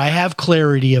 where I have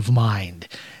clarity of mind.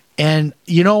 And,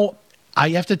 you know, I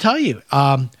have to tell you,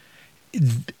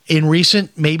 in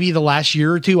recent, maybe the last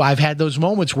year or two, I've had those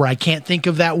moments where I can't think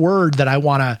of that word that I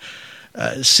want to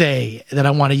say, that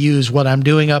I want to use when I'm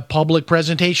doing a public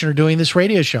presentation or doing this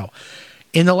radio show.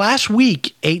 In the last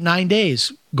week, 8-9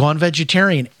 days, gone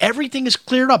vegetarian. Everything is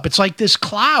cleared up. It's like this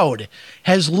cloud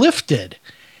has lifted.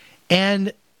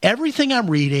 And everything I'm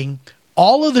reading,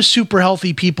 all of the super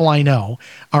healthy people I know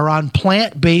are on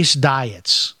plant-based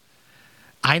diets.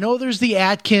 I know there's the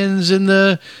Atkins and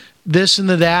the this and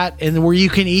the that, and where you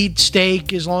can eat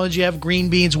steak as long as you have green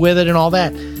beans with it and all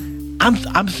that.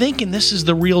 I'm thinking this is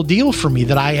the real deal for me,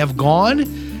 that I have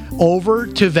gone over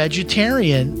to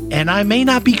vegetarian, and I may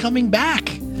not be coming back.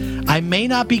 I may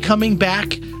not be coming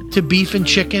back to beef and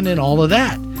chicken and all of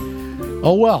that.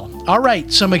 Oh, well. All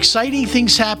right. Some exciting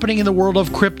things happening in the world of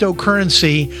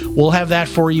cryptocurrency. We'll have that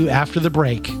for you after the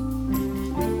break.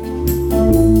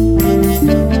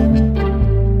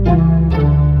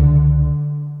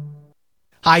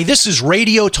 Hi, this is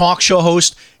radio talk show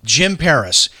host Jim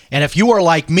Paris. And if you are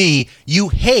like me, you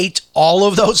hate all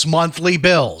of those monthly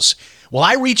bills. Well,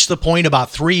 I reached the point about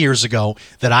 3 years ago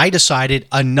that I decided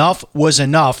enough was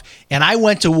enough, and I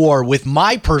went to war with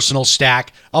my personal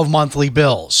stack of monthly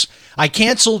bills. I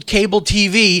canceled cable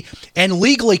TV and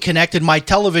legally connected my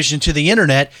television to the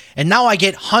internet, and now I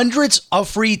get hundreds of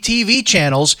free TV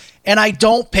channels, and I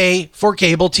don't pay for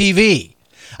cable TV.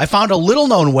 I found a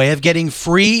little-known way of getting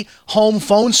free home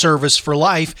phone service for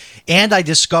life, and I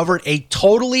discovered a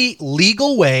totally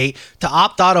legal way to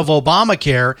opt out of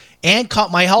Obamacare and cut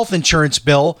my health insurance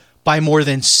bill by more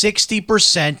than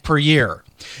 60% per year.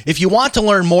 If you want to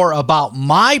learn more about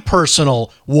my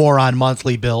personal war on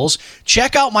monthly bills,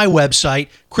 check out my website,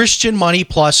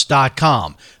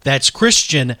 ChristianMoneyPlus.com. That's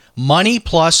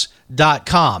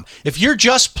ChristianMoneyPlus.com. If you're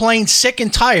just plain sick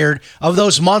and tired of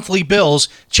those monthly bills,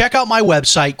 check out my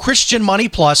website,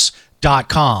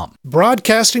 ChristianMoneyPlus.com.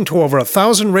 Broadcasting to over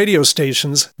 1,000 radio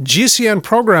stations, GCN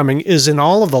programming is in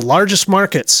all of the largest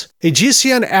markets. A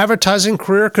GCN advertising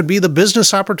career could be the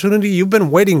business opportunity you've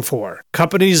been waiting for.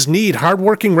 Companies need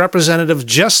hardworking representatives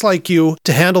just like you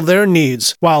to handle their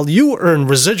needs, while you earn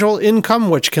residual income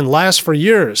which can last for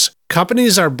years.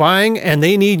 Companies are buying and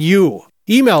they need you.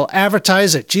 Email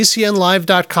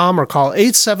advertise@gcnlive.com or call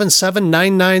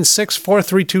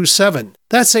 877-996-4327.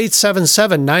 That's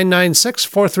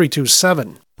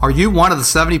 877-996-4327. Are you one of the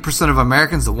 70% of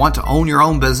Americans that want to own your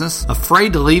own business?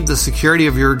 Afraid to leave the security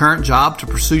of your current job to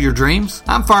pursue your dreams?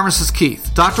 I'm Pharmacist Keith.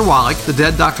 Dr. Wallach, the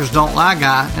Dead Doctors Don't Lie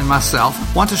guy, and myself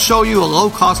want to show you a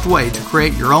low-cost way to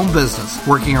create your own business,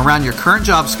 working around your current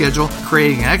job schedule,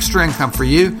 creating an extra income for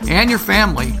you and your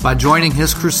family by joining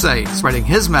his crusade, spreading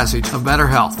his message of better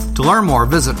health. To learn more,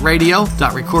 visit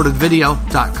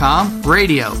radio.recordedvideo.com,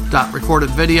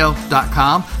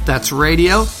 radio.recordedvideo.com. That's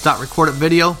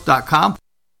radio.recordedvideo.com.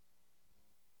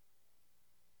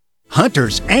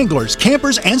 Hunters, anglers,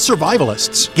 campers, and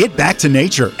survivalists, get back to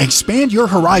nature. Expand your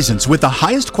horizons with the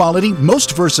highest quality,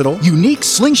 most versatile, unique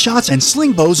slingshots and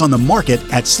sling bows on the market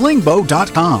at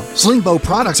slingbow.com. Sling bow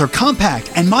products are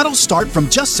compact and models start from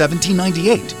just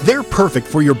 $17.98. They're perfect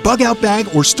for your bug out bag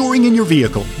or storing in your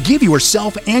vehicle. Give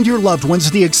yourself and your loved ones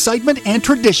the excitement and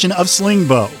tradition of sling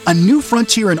bow, a new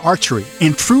frontier in archery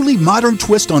and truly modern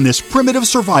twist on this primitive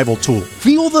survival tool.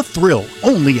 Feel the thrill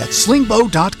only at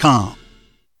slingbow.com.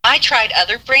 I tried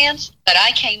other brands, but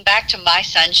I came back to my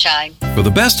Sunshine. For the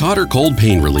best hot or cold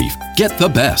pain relief, get the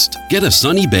best. Get a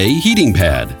Sunny Bay heating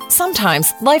pad.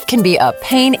 Sometimes life can be a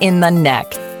pain in the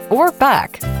neck, or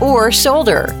back, or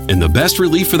shoulder. And the best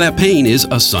relief for that pain is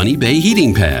a Sunny Bay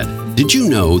heating pad. Did you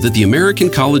know that the American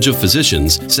College of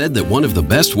Physicians said that one of the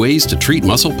best ways to treat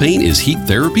muscle pain is heat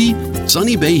therapy?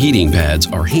 Sunny Bay heating pads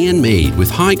are handmade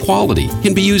with high quality,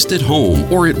 can be used at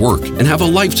home or at work, and have a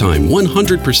lifetime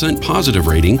 100% positive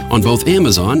rating on both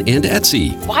Amazon and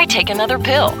Etsy. Why take another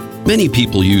pill? Many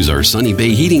people use our Sunny Bay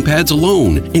heating pads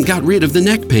alone and got rid of the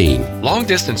neck pain. Long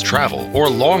distance travel or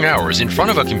long hours in front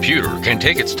of a computer can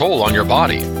take its toll on your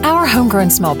body. Our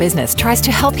homegrown small business tries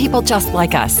to help people just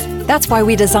like us. That's why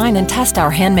we design and test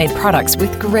our handmade products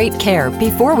with great care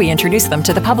before we introduce them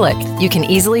to the public. You can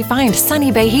easily find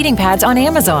Sunny Bay heating pads on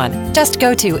Amazon. Just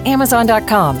go to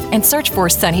Amazon.com and search for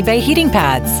Sunny Bay heating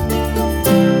pads.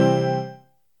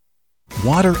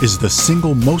 Water is the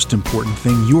single most important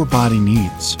thing your body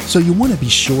needs, so you want to be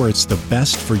sure it's the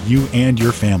best for you and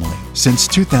your family. Since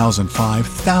 2005,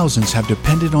 thousands have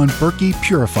depended on Berkey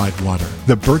purified water.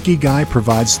 The Berkey Guy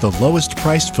provides the lowest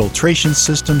priced filtration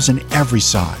systems in every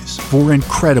size. For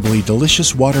incredibly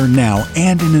delicious water now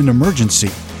and in an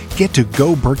emergency, get to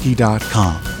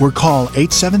GoBerkey.com or call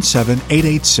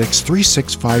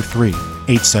 877-886-3653.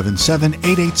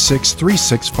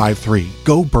 877-886-3653.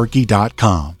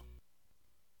 GoBerkey.com.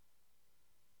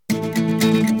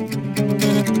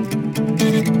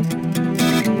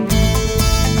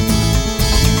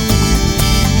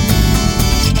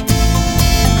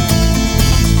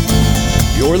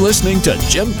 You're listening to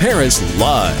Jim Paris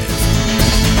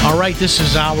Live. All right, this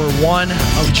is hour one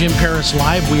of Jim Paris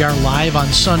Live. We are live on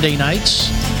Sunday nights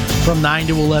from 9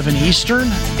 to 11 Eastern.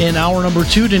 In hour number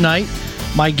two tonight,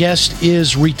 my guest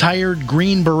is retired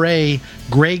Green Beret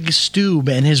Greg Stube,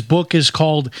 and his book is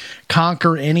called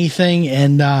Conquer Anything,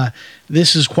 and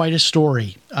this is quite a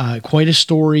story. Quite a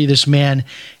story this man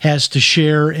has to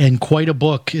share, and quite a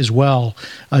book as well.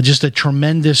 Just a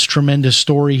tremendous, tremendous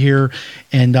story here,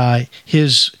 and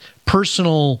his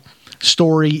personal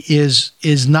story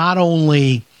is not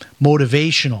only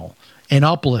motivational and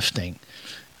uplifting,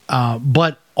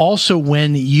 but also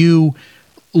when you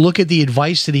look at the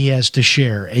advice that he has to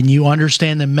share and you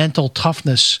understand the mental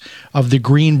toughness of the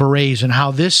Green Berets and how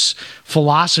this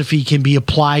philosophy can be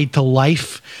applied to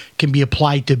life, can be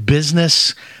applied to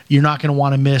business, you're not going to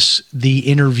want to miss the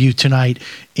interview tonight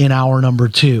in hour number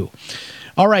two.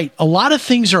 All right, a lot of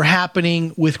things are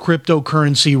happening with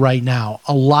cryptocurrency right now,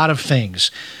 a lot of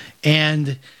things.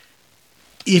 And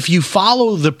if you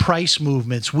follow the price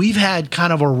movements, we've had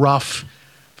kind of a rough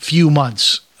few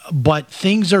months, but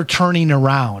things are turning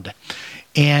around.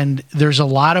 And there's a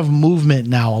lot of movement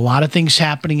now, a lot of things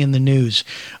happening in the news.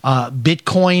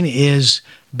 Bitcoin is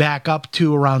back up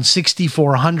to around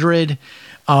 6,400.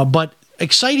 But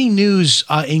exciting news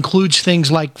includes things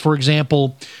like, for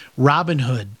example,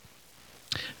 Robinhood,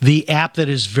 the app that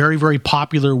is very, very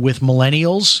popular with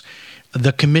millennials,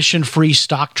 the commission-free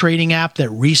stock trading app that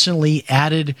recently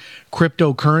added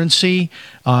cryptocurrency.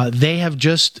 They have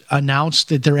just announced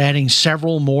that they're adding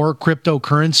several more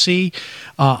cryptocurrency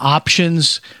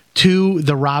options to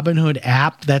the Robinhood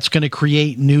app. That's going to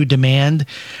create new demand.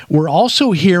 We're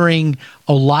also hearing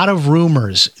a lot of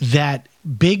rumors that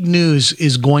big news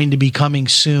is going to be coming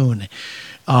soon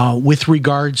with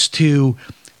regards to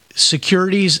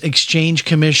Securities Exchange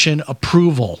Commission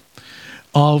approval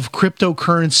of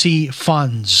cryptocurrency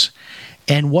funds.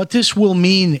 And what this will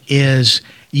mean is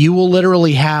you will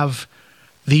literally have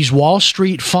these Wall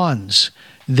Street funds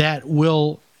that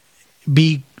will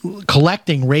be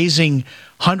collecting, raising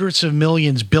hundreds of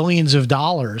millions, billions of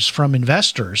dollars from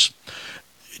investors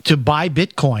to buy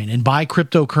Bitcoin and buy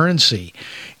cryptocurrency.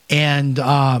 And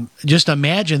just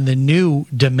imagine the new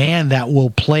demand that will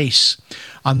place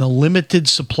on the limited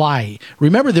supply.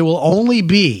 Remember, there will only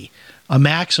be a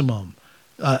maximum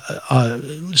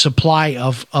supply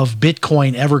of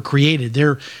Bitcoin ever created.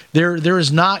 There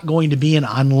is not going to be an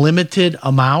unlimited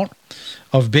amount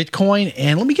of Bitcoin.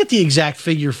 And let me get the exact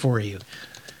figure for you.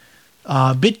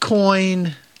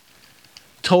 Bitcoin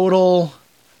total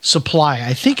supply,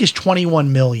 I think, is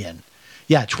 21 million.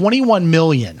 Yeah, 21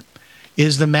 million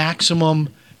is the maximum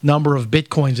number of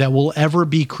Bitcoins that will ever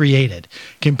be created.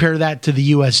 Compare that to the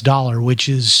US dollar, which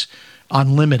is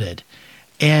unlimited.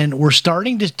 And we're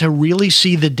starting to really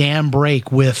see the dam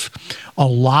break with a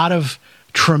lot of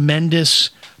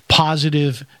tremendous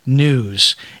positive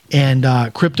news. And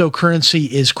cryptocurrency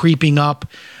is creeping up.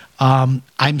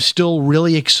 I'm still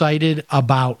really excited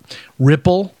about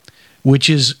Ripple, which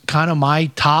is kind of my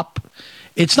top.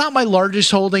 It's not my largest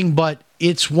holding, but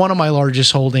it's one of my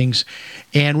largest holdings.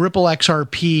 And Ripple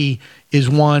XRP is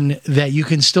one that you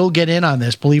can still get in on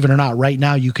this. Believe it or not, right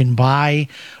now you can buy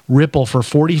Ripple for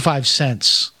 45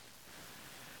 cents.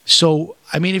 So,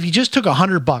 I mean, if you just took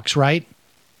 $100, right,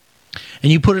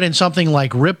 and you put it in something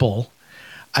like Ripple,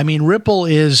 I mean, Ripple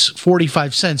is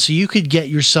 45 cents. So you could get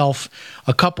yourself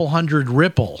a couple hundred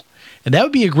Ripple. And that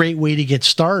would be a great way to get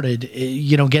started,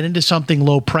 get into something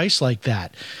low price like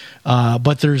that.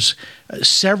 But there's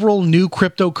several new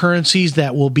cryptocurrencies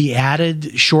that will be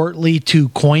added shortly to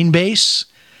Coinbase,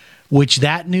 which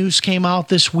that news came out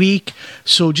this week.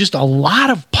 So just a lot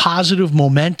of positive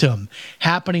momentum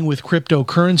happening with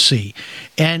cryptocurrency.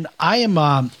 And I am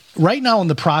right now in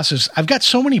the process. I've got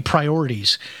so many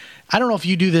priorities. I don't know if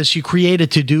you do this. You create a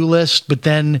to-do list, but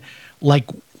then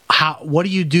what do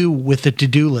you do with the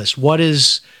to-do list? What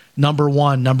is number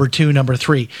 1, number 2, number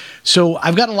 3? So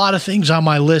I've got a lot of things on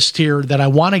my list here that I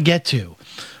want to get to.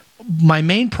 My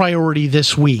main priority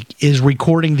this week is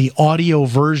recording the audio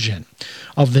version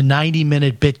of the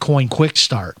 90-minute Bitcoin Quick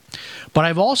Start. But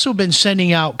I've also been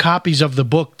sending out copies of the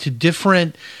book to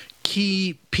different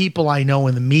key people I know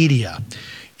in the media.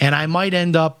 And I might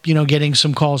end up, getting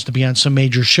some calls to be on some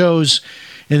major shows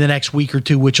in the next week or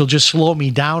two, which will just slow me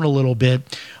down a little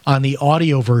bit on the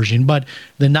audio version. But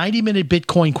the 90-minute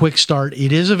Bitcoin Quick Start,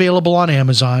 it is available on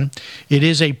Amazon. It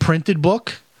is a printed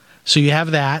book, so you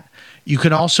have that. You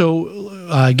can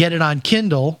also get it on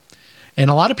Kindle.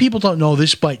 And a lot of people don't know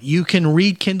this, but you can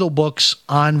read Kindle books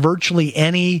on virtually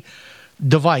any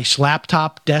device,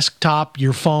 laptop, desktop,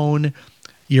 your phone,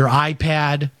 your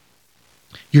iPad,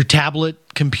 your tablet,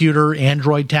 computer,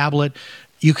 Android tablet.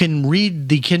 You can read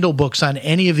the Kindle books on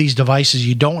any of these devices.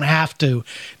 You don't have to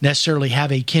necessarily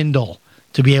have a Kindle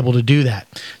to be able to do that.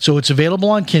 So it's available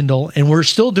on Kindle, and we're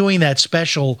still doing that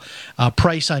special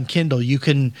price on Kindle. You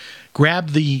can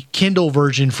grab the Kindle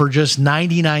version for just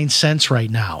 99 cents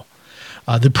right now.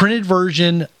 The printed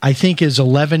version, I think, is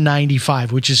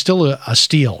 $11.95, which is still a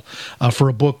steal for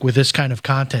a book with this kind of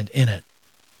content in it.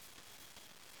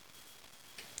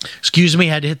 Excuse me,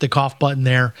 I had to hit the cough button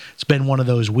there. It's been one of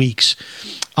those weeks.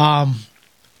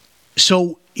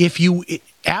 So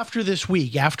after this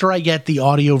week, after I get the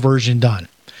audio version done,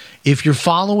 if you're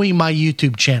following my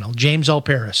YouTube channel, James L.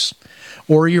 Paris,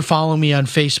 or you're following me on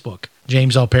Facebook,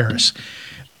 James L. Paris,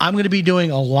 I'm going to be doing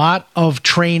a lot of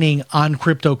training on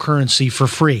cryptocurrency for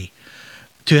free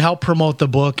to help promote the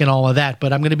book and all of that.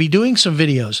 But I'm going to be doing some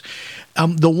videos.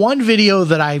 The one video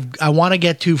that I want to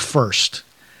get to first,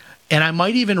 and I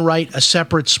might even write a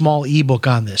separate small ebook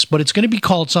on this, but it's going to be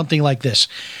called something like this: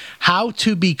 How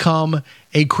to Become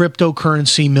a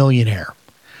Cryptocurrency Millionaire.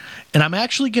 And I'm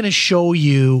actually going to show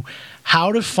you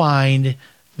how to find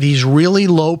these really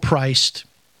low-priced,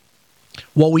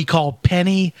 what we call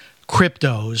penny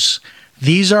cryptos.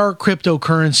 These are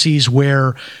cryptocurrencies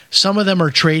where some of them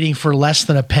are trading for less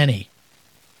than a penny,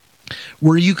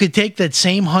 where you could take that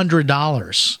same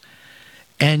 $100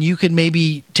 and you could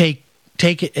maybe take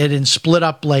it and split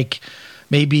up like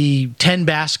maybe 10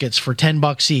 baskets for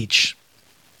 $10 each.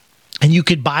 And you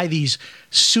could buy these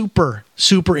super,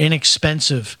 super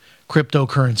inexpensive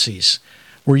cryptocurrencies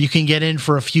where you can get in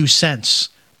for a few cents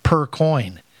per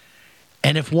coin.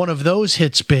 And if one of those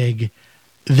hits big,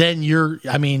 then you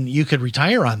could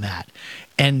retire on that.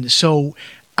 And so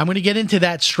I'm going to get into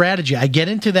that strategy. I get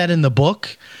into that in the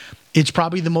book. It's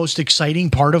probably the most exciting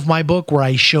part of my book, where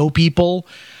I show people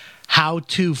how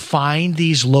to find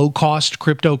these low-cost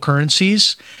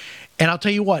cryptocurrencies. And I'll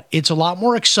tell you what, it's a lot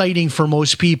more exciting for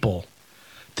most people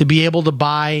to be able to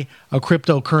buy a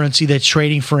cryptocurrency that's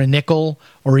trading for a nickel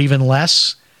or even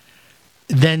less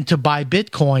than to buy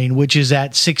Bitcoin, which is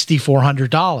at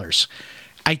 $6,400.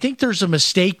 I think there's a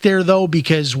mistake there, though,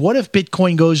 because what if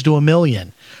Bitcoin goes to $1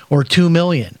 million or $2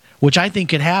 million, which I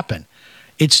think could happen?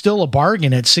 It's still a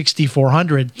bargain at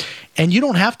 $6,400, and you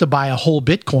don't have to buy a whole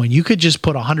Bitcoin. You could just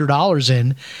put $100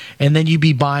 in, and then you'd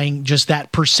be buying just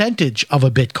that percentage of a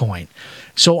Bitcoin.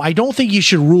 So I don't think you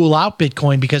should rule out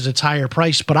Bitcoin because it's higher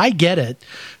priced, but I get it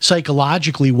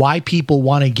psychologically why people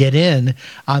want to get in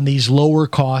on these lower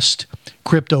cost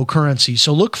cryptocurrencies.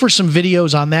 So look for some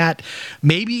videos on that,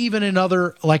 maybe even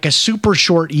another, like a super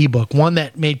short ebook, one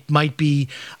that might be,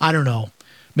 I don't know,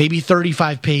 maybe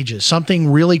 35 pages,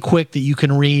 something really quick that you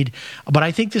can read. But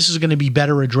I think this is going to be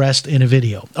better addressed in a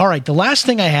video. All right, the last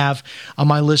thing I have on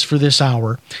my list for this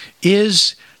hour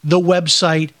is the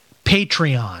website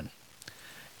Patreon.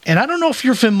 And I don't know if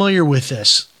you're familiar with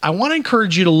this. I want to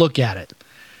encourage you to look at it.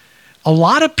 A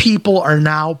lot of people are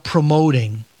now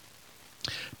promoting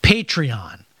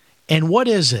Patreon. And what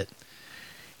is it?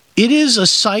 It is a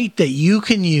site that you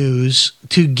can use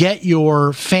to get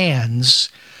your fans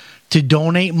to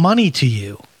donate money to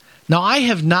you. Now, I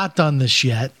have not done this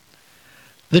yet.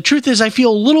 The truth is, I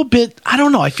feel a little bit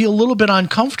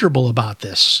uncomfortable about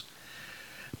this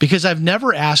because I've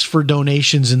never asked for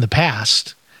donations in the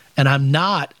past, and I'm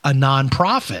not a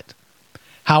nonprofit.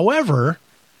 However,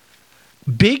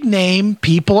 big name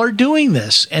people are doing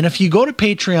this. And if you go to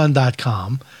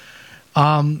patreon.com,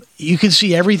 you can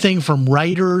see everything from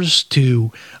writers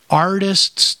to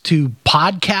artists to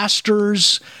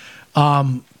podcasters,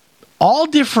 all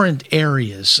different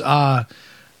areas.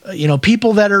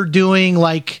 People that are doing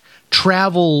like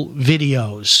travel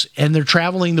videos and they're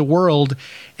traveling the world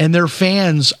and their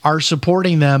fans are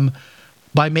supporting them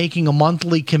by making a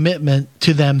monthly commitment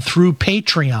to them through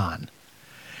Patreon.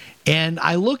 And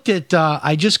I looked at,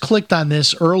 I just clicked on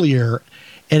this earlier,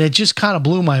 and it just kind of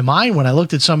blew my mind when I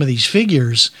looked at some of these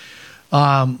figures.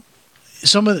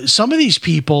 Some of these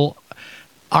people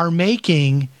are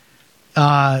making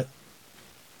 $10,000,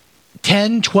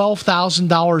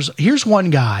 $12,000. Here's one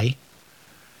guy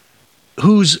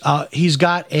who's he's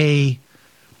got a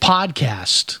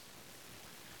podcast,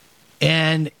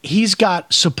 and he's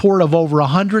got support of over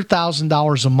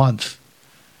 $100,000 a month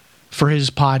for his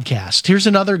podcast. Here's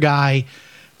another guy,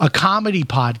 a comedy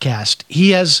podcast. He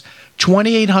has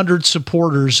 2,800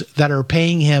 supporters that are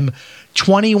paying him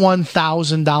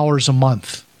 $21,000 a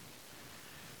month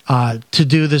to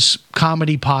do this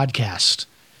comedy podcast.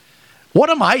 What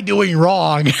am I doing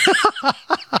wrong?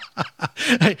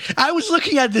 I was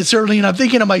looking at this early and I'm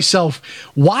thinking to myself,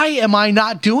 why am I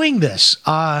not doing this?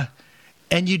 And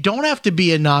you don't have to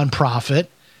be a nonprofit,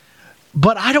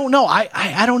 but I don't know.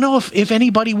 I don't know if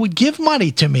anybody would give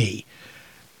money to me.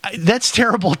 That's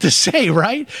terrible to say,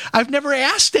 right? I've never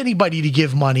asked anybody to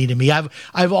give money to me.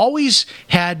 I've always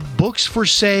had books for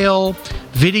sale,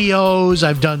 videos,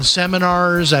 I've done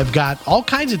seminars, I've got all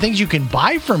kinds of things you can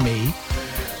buy from me.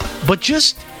 But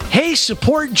just, hey,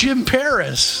 support Jim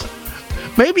Paris.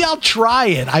 Maybe I'll try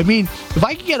it. I mean, if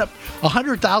I can get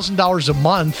 $100,000 a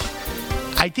month,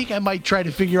 I think I might try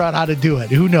to figure out how to do it.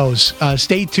 Who knows?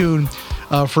 Stay tuned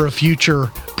for a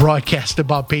future broadcast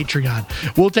about Patreon.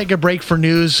 We'll take a break for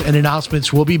news and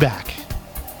announcements. We'll be back.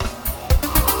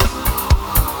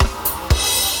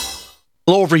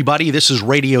 Hello, everybody. This is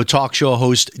radio talk show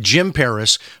host Jim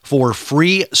Paris for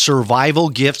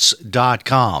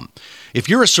FreeSurvivalGifts.com. If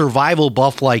you're a survival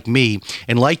buff like me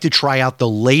and like to try out the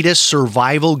latest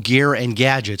survival gear and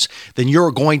gadgets, then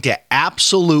you're going to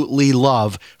absolutely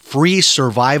love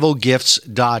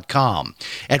FreeSurvivalGifts.com.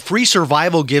 At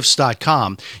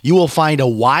FreeSurvivalGifts.com, you will find a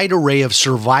wide array of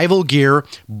survival gear,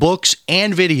 books,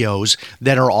 and videos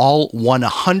that are all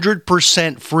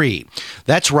 100% free.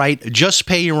 That's right, just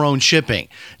pay your own shipping.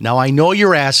 Now, I know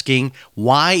you're asking,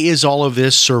 why is all of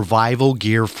this survival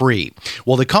gear free?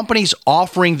 Well, the companies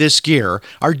offering this gear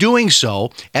are doing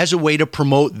so as a way to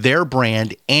promote their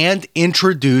brand and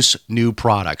introduce new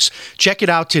products. Check it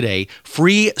out today,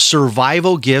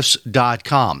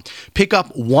 FreeSurvivalGifts.com. Pick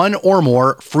up one or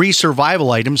more free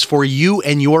survival items for you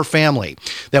and your family.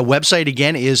 That website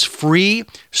again is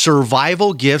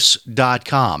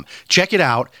FreeSurvivalGifts.com. Check it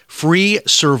out,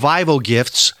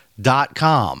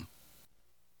 FreeSurvivalGifts.com.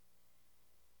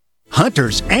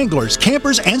 Hunters, anglers,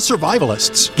 campers, and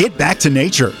survivalists. Get back to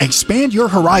nature. Expand your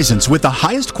horizons with the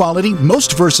highest quality,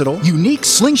 most versatile, unique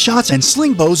slingshots and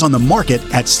sling bows on the market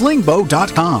at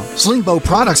slingbow.com. Slingbow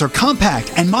products are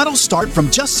compact and models start from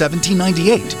just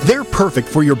 $17.98. They're perfect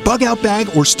for your bug-out bag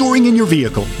or storing in your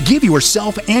vehicle. Give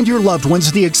yourself and your loved ones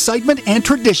the excitement and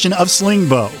tradition of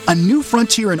slingbow. A new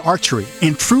frontier in archery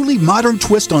and truly modern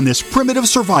twist on this primitive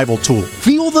survival tool.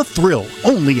 Feel the thrill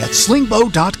only at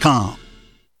slingbow.com.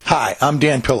 Hi, I'm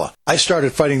Dan Pilla. I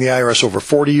started fighting the IRS over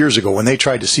 40 years ago when they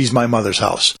tried to seize my mother's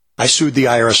house. I sued the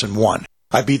IRS and won.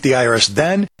 I beat the IRS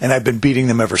then, and I've been beating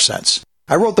them ever since.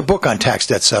 I wrote the book on tax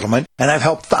debt settlement, and I've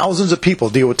helped thousands of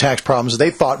people deal with tax problems they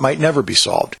thought might never be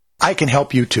solved. I can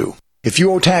help you too. If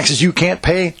you owe taxes you can't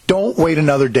pay, don't wait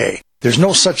another day. There's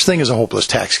no such thing as a hopeless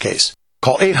tax case.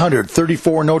 Call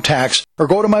 800-34-NO-TAX or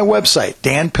go to my website,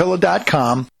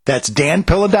 danpilla.com. That's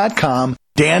danpilla.com,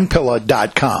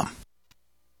 danpilla.com.